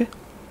 Okay.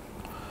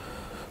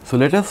 So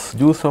let us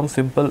do some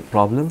simple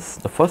problems.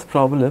 The first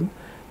problem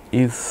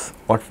is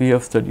what we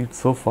have studied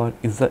so far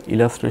is the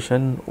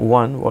illustration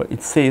 1, where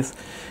it says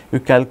you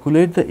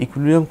calculate the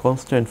equilibrium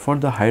constant for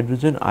the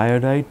hydrogen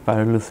iodide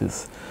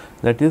pyrolysis.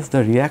 That is,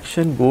 the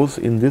reaction goes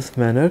in this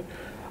manner.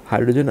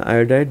 Hydrogen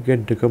iodide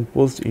get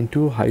decomposed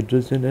into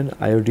hydrogen and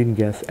iodine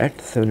gas at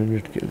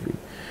 700 Kelvin.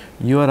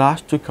 You are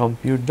asked to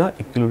compute the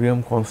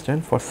equilibrium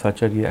constant for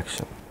such a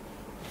reaction.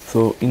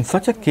 So in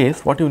such a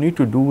case, what you need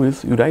to do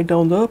is you write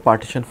down the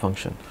partition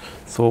function.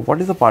 So what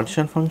is the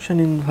partition function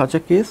in such a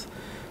case?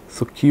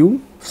 So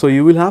Q, so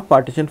you will have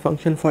partition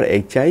function for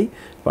Hi,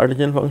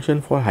 partition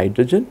function for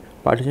hydrogen,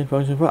 partition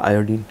function for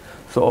iodine.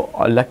 So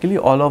luckily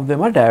all of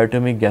them are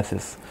diatomic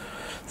gases.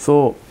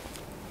 So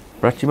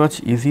pretty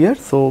much easier.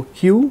 So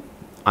Q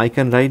I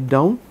can write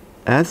down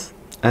as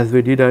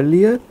we did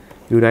earlier.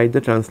 You write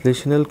the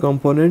translational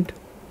component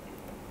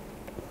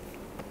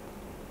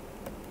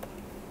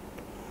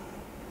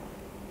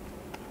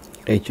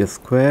H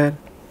square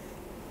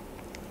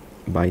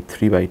by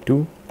 3 by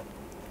 2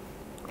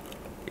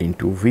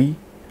 into V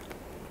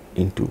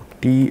into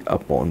T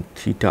upon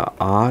theta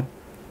R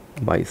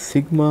by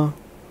sigma,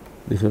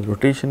 this is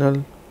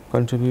rotational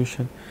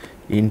contribution,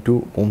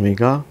 into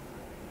omega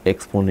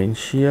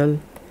exponential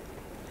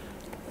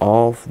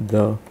of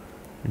the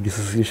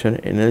dissociation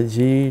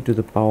energy to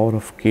the power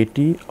of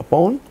kT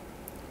upon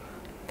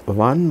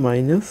 1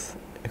 minus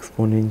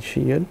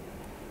exponential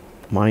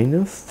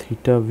minus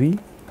theta V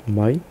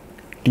by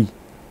T.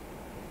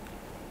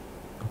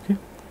 Okay.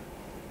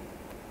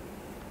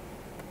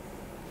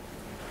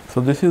 So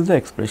this is the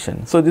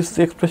expression. So this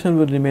expression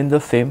will remain the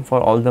same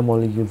for all the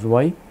molecules.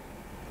 Why?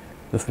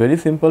 This very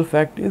simple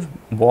fact is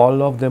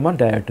all of them are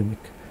diatomic.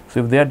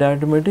 So if they are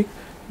diatomic,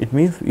 it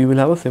means you will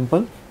have a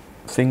simple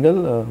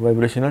single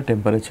vibrational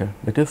temperature,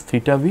 that is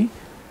theta V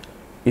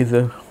is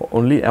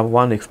only a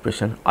one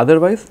expression,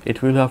 otherwise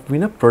it will have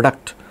been a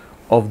product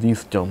of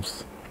these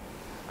terms.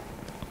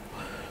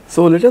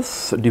 So let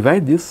us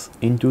divide this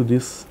into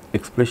this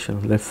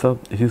expression. Let's say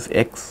this is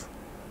x,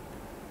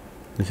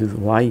 this is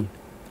y,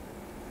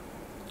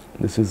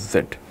 this is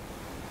z,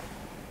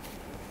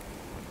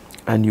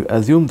 and you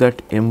assume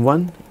that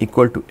m1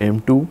 equal to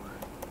m2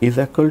 is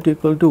equal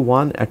to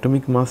 1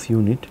 atomic mass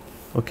unit,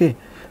 okay,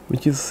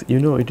 which is, you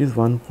know, it is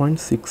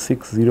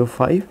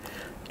 1.6605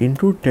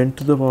 into 10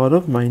 to the power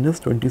of minus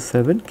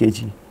 27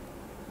 kg.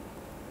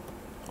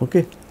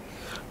 Okay.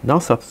 Now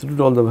substitute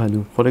all the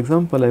value. For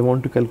example, I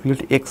want to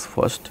calculate x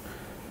first.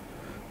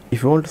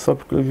 If you want to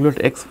calculate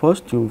x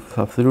first, you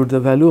substitute the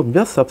value. I'm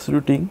just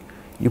substituting,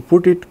 you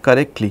put it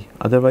correctly,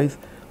 otherwise,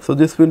 so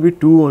this will be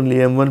 2 only,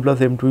 m1 plus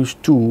m2 is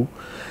 2,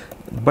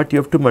 but you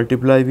have to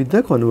multiply with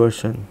the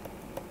conversion.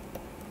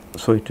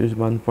 So it is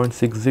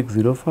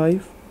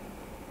 1.6605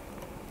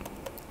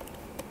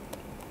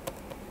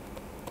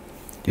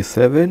 is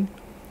 7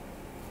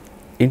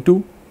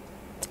 into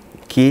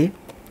K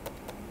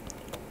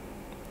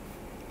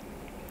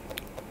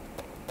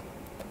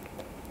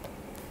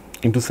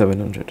into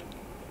 700.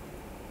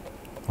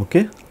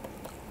 Okay,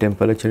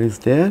 temperature is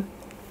there.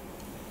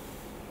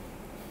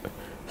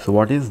 So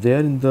what is there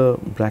in the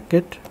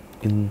bracket?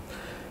 In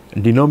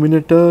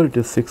denominator it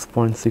is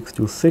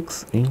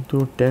 6.626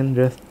 into 10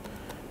 rest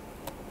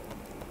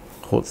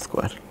whole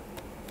square,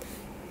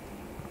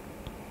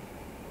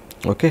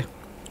 okay,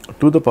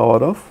 to the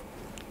power of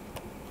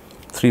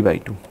 3 by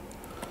 2.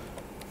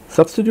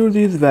 Substitute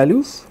these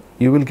values,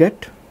 you will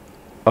get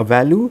a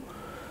value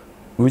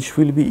which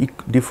will be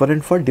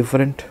different for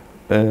different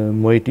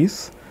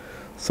moieties.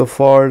 So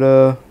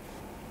for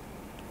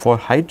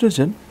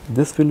hydrogen,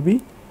 this will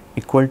be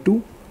equal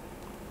to,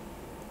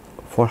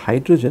 for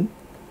hydrogen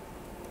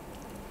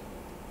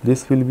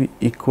this will be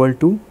equal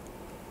to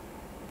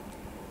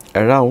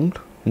around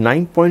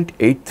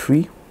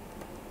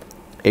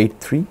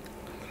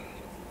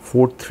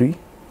 9.8343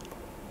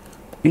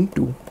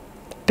 into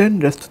 10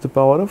 raised to the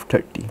power of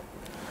 30.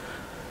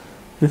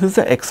 This is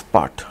the x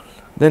part.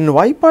 Then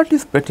y part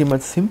is pretty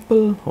much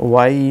simple.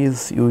 Y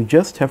is, you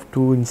just have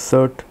to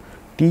insert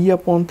T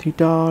upon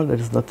theta, that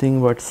is nothing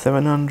but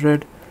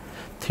 700.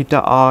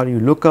 Theta r,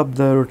 you look up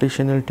the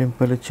rotational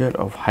temperature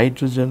of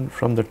hydrogen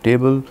from the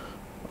table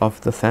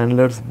of the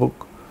Sandler's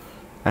book,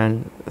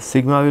 and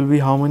sigma will be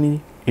how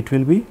many? It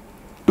will be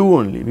 2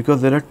 only,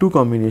 because there are 2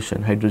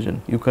 combination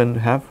hydrogen. You can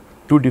have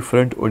 2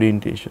 different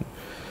orientation.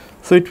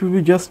 So it will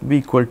be just be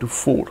equal to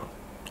 4.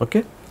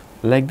 Okay,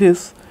 like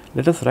this.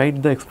 Let us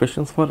write the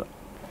expressions for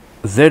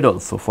Z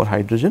also for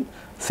hydrogen.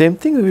 Same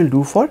thing we will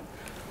do for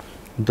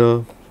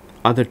the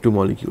other 2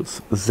 molecules.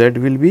 Z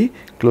will be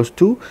close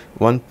to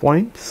 1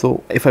 point.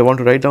 So if I want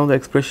to write down the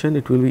expression,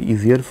 it will be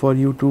easier for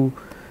you to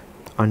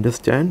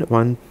understand.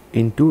 1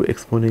 into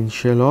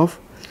exponential of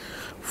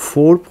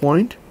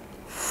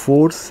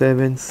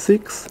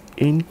 4.476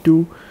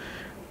 into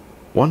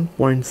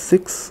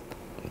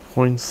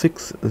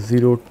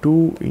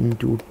 1.602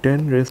 into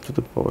 10 raised to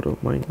the power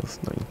of minus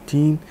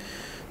 19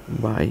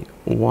 by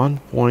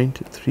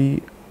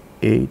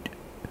 1.38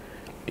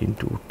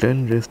 into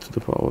 10 raised to the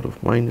power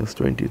of minus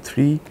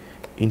 23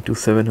 into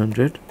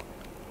 700.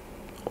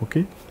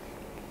 Okay,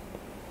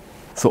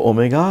 so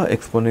omega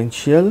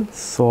exponential,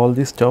 so all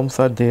these terms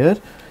are there.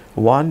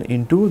 1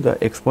 into the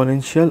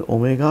exponential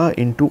omega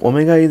into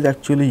omega is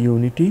actually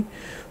unity.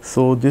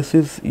 So this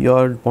is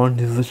your bond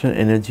dissociation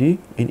energy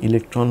in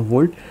electron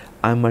volt.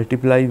 I am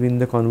multiplying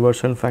the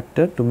conversion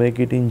factor to make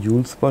it in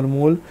joules per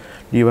mole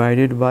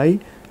divided by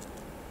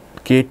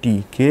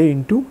kT, k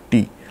into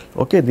T.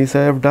 Okay, this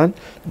I have done.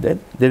 Then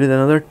there is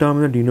another term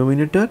in the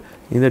denominator.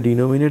 In the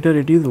denominator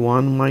it is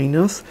 1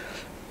 minus,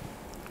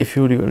 if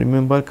you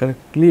remember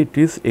correctly, it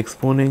is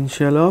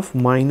exponential of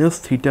minus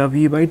theta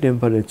v by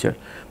temperature.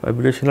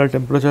 Vibrational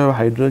temperature of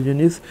hydrogen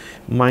is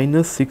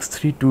minus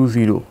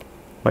 6320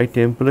 by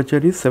temperature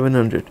is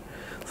 700.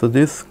 So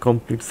this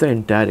completes the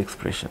entire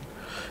expression.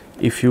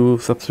 If you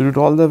substitute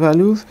all the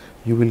values,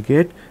 you will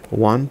get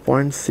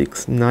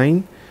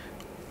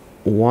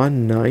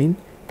 1.6919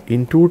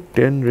 into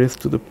 10 raised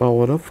to the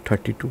power of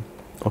 32.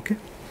 Okay,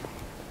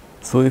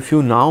 so if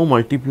you now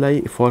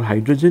multiply for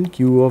hydrogen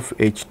Q of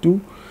H2,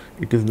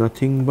 it is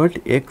nothing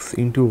but x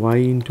into y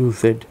into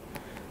z.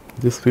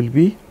 This will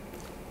be,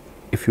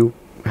 if you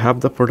have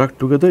the product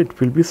together, it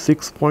will be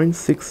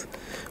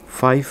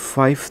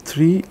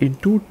 6.6553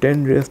 into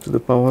 10 raised to the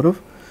power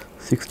of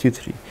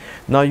 63.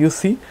 Now you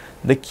see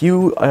the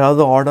Q are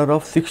the order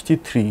of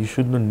 63. You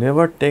should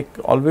never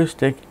always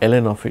take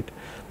ln of it.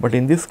 But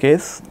in this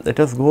case, let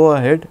us go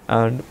ahead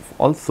and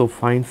also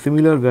find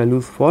similar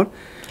values for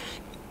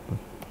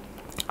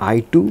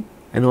I2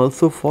 and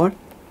also for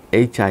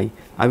HI.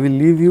 I will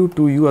leave you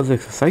to you as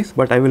exercise,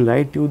 but I will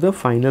write you the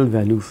final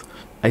values.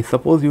 I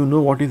suppose you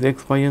know what is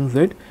X, Y and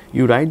Z.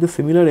 You write the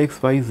similar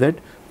X, Y, Z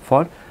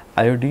for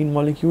iodine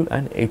molecule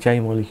and HI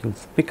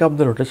molecules. Pick up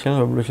the rotational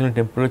vibrational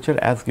temperature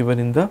as given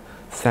in the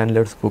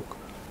Sandler's book.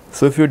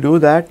 So if you do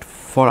that,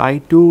 for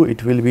I2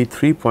 it will be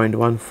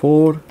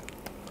 3.14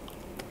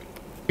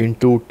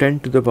 into 10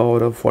 to the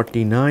power of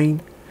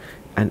 49,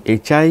 and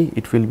HI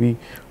it will be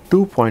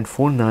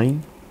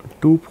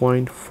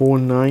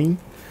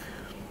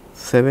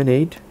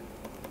 2.4978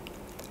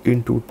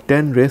 into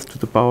 10 raised to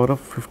the power of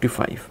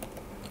 55.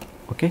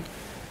 Okay,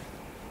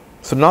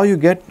 so now you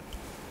get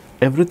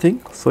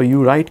everything. So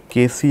you write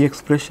Kc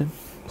expression.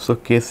 So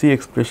Kc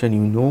expression,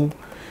 you know,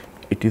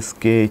 it is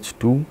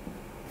KH2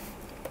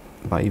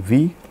 by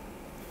V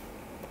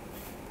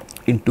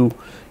into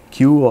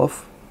Q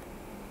of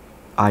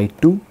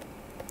I2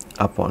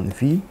 upon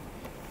V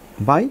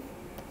by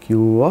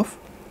Q of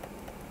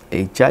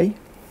HI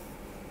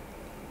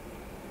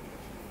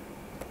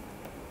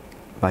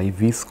by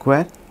V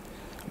square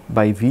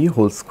by V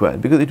whole square,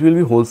 because it will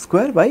be whole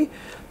square by,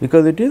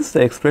 because it is,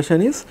 the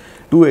expression is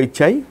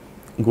 2HI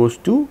goes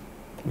to,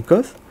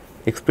 because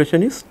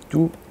expression is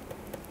 2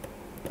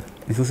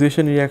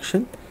 dissociation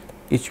reaction,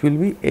 it will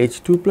be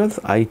H2 plus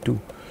I2.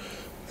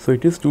 So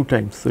it is 2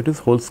 times, so it is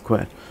whole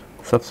square.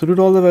 Substitute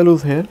all the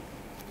values here,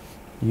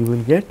 you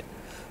will get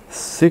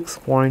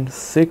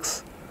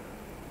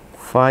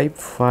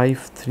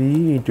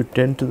 6.6553 into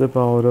 10 to the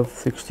power of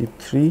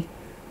 63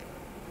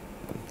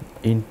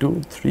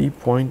 into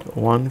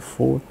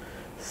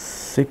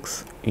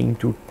 3.146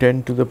 into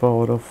 10 to the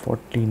power of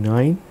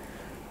 49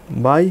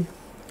 by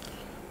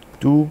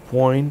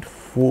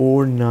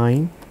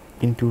 2.49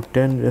 into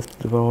 10 raised to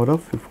the power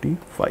of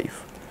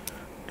 55.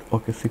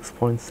 Okay,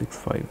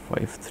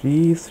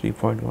 6.6553,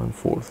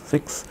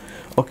 3.146.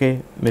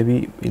 Okay,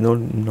 maybe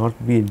not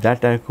be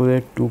that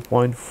accurate,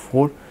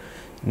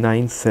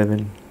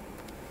 2.497.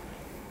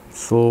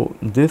 So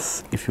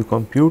this, if you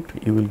compute,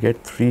 you will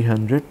get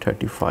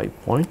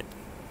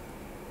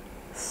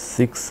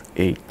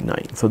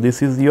 335.689. So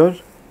this is your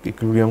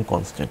equilibrium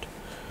constant.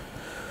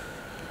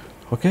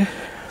 Okay,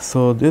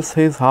 so this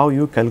is how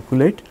you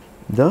calculate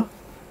the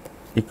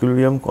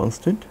equilibrium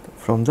constant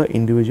from the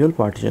individual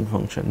partition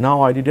function.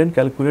 Now I didn't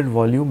calculate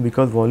volume,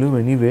 because volume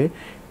anyway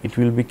it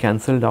will be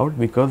cancelled out,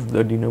 because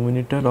the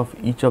denominator of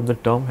each of the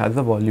term has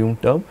a volume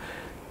term.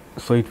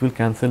 So it will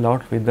cancel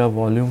out with the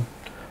volume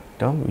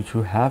term which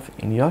you have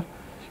in your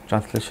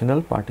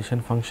translational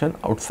partition function,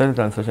 outside the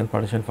translation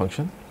partition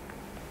function.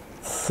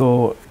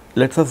 So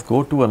let us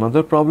go to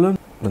another problem.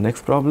 The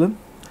next problem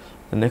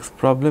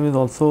is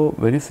also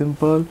very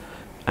simple.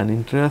 An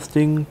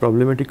interesting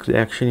problematic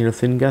reaction in a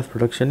syngas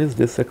production is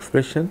this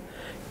expression.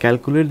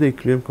 Calculate the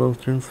equilibrium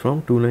constants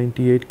from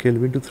 298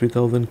 Kelvin to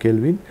 3000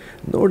 Kelvin.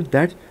 Note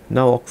that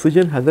now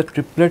oxygen has a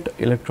triplet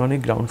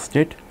electronic ground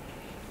state.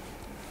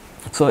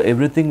 So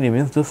everything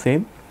remains the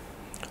same.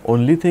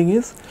 Only thing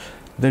is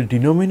the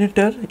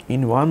denominator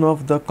in one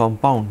of the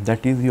compound,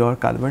 that is your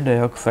carbon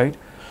dioxide,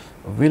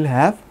 will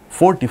have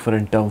 4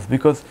 different terms,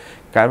 because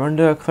carbon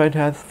dioxide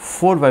has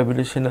 4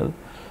 vibrational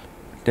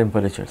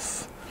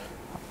temperatures.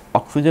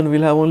 Oxygen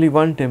will have only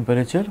one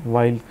temperature,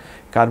 while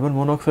carbon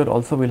monoxide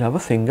also will have a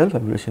single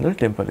vibrational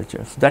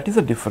temperature. So that is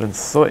a difference.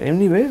 So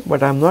anyway,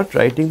 but I am not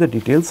writing the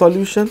detailed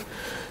solution.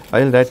 I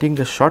am writing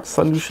the short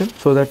solution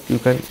so that you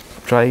can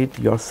try it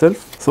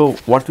yourself. So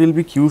what will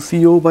be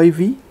QCO by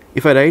V?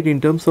 If I write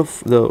in terms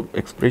of the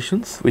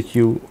expressions which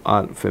you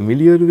are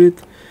familiar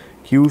with,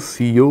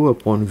 QCO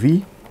upon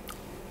V,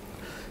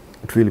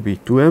 it will be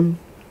 2m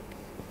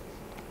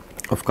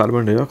of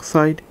carbon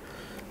dioxide,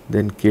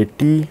 then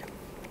KT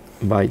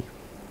by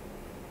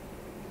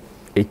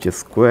H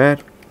square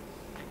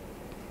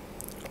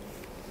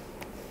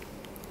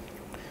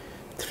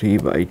 3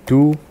 by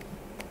 2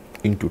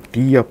 into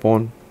T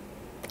upon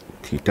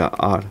theta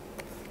r.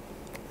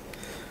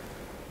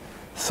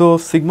 So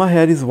sigma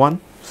here is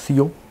 1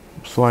 CO,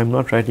 so I am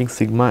not writing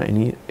sigma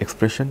any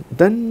expression.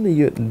 Then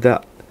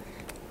the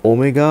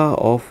omega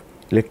of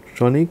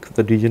electronic,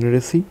 the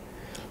degeneracy,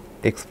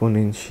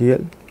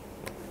 exponential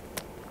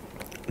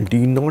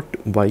d naught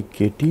by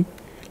kt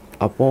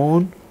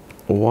upon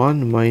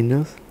 1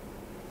 minus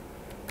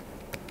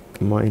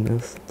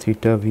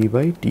theta v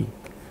by t.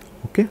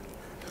 Okay,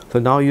 so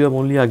now you have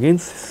only again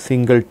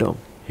single term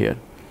here.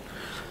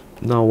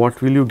 Now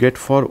what will you get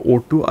for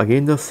O2?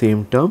 Again the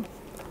same term,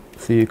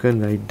 so you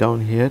can write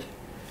down here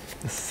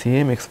the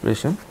same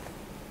expression.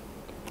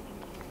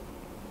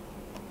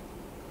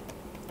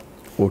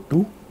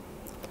 O2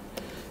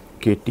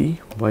 kt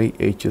by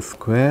h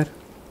square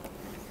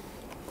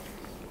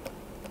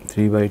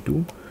 3 by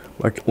 2,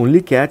 but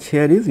only catch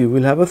here is you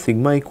will have a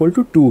sigma equal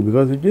to 2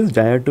 because it is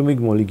diatomic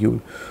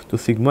molecule. So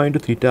sigma into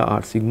theta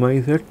r, sigma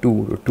is here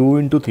 2, so 2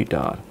 into theta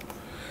r.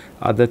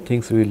 Other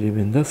things will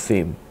remain the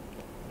same.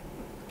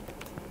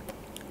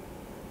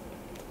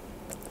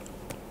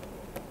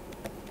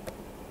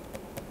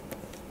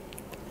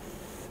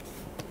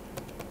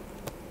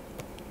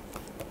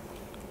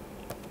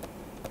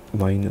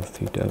 Minus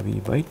theta v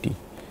by t.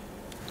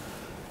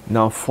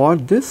 Now for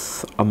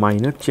this a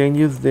minor change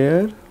is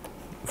there.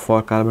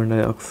 For carbon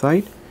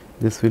dioxide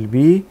this will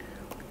be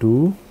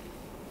 2,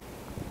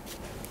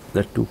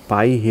 the 2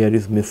 pi here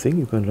is missing,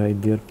 you can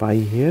write there pi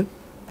here,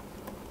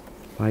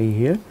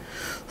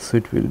 so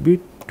it will be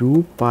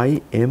 2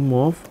 pi m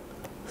of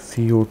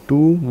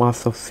CO2,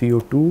 mass of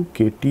CO2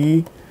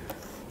 kt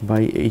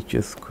by h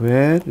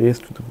square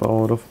raised to the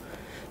power of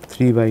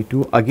 3 by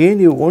 2. Again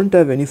you won't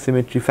have any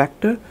symmetry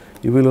factor,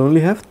 you will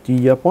only have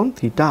T upon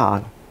theta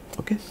r,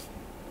 okay,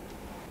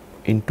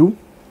 into,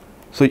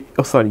 so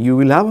you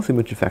will have a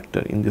symmetry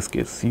factor in this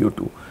case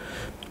CO2.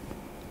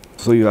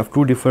 So you have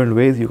two different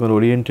ways you can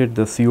orientate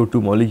the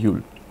CO2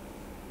 molecule,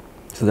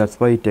 so that is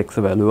why it takes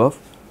a value of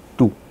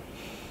 2.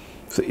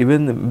 So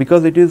even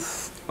because it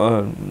is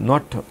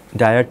not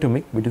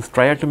diatomic, it is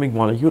triatomic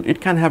molecule,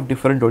 it can have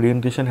different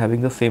orientation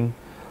having the same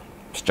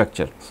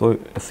structure. So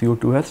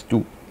CO2 has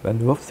 2,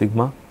 value of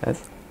sigma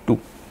as 2.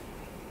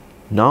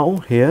 Now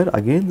here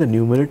again the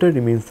numerator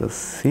remains the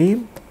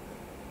same,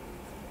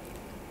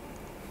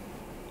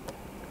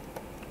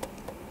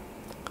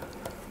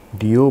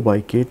 dO by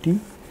kt.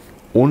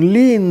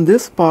 Only in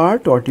this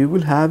part what you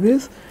will have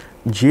is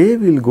J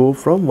will go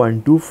from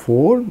 1 to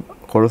 4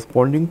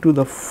 corresponding to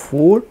the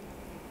 4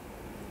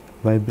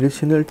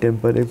 vibrational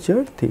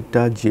temperature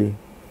theta J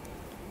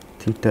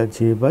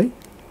by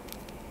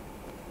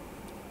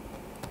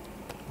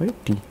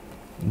T.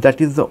 That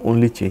is the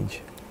only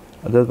change,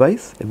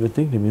 otherwise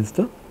everything remains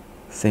the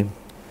same.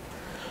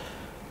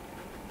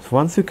 So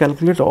once you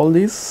calculate all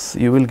this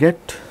you will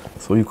get,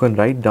 so you can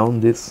write down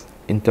this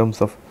in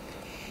terms of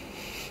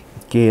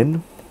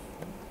Kn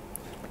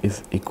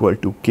is equal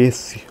to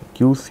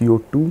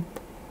QCO2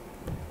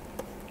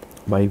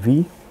 by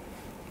V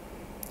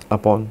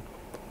upon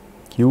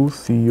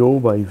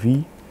QCO by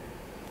V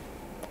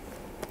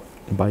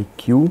by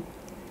Q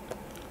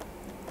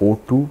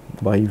O2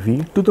 by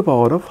V to the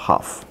power of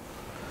half.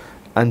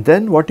 And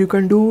then what you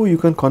can do, you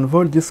can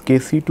convert this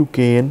Kc to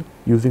Kn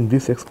using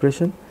this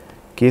expression,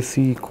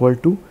 Kc equal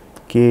to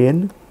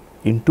Kn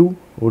into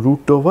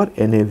root over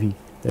NaV,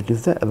 that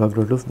is the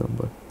Avogadro's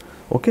number.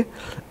 Okay,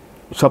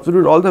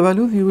 substitute all the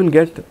values, you will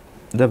get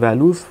the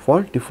values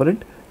for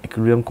different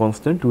equilibrium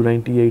constant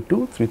 298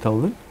 to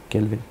 3000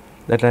 Kelvin.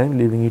 That I am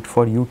leaving it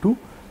for you to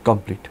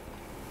complete.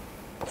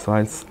 So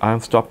I am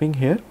stopping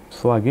here.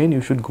 So again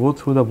you should go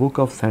through the book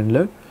of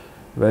Sandler,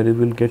 where you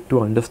will get to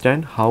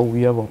understand how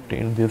we have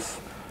obtained this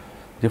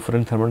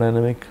different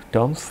thermodynamic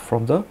terms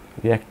from the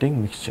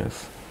reacting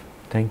mixtures.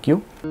 Thank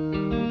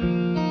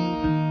you.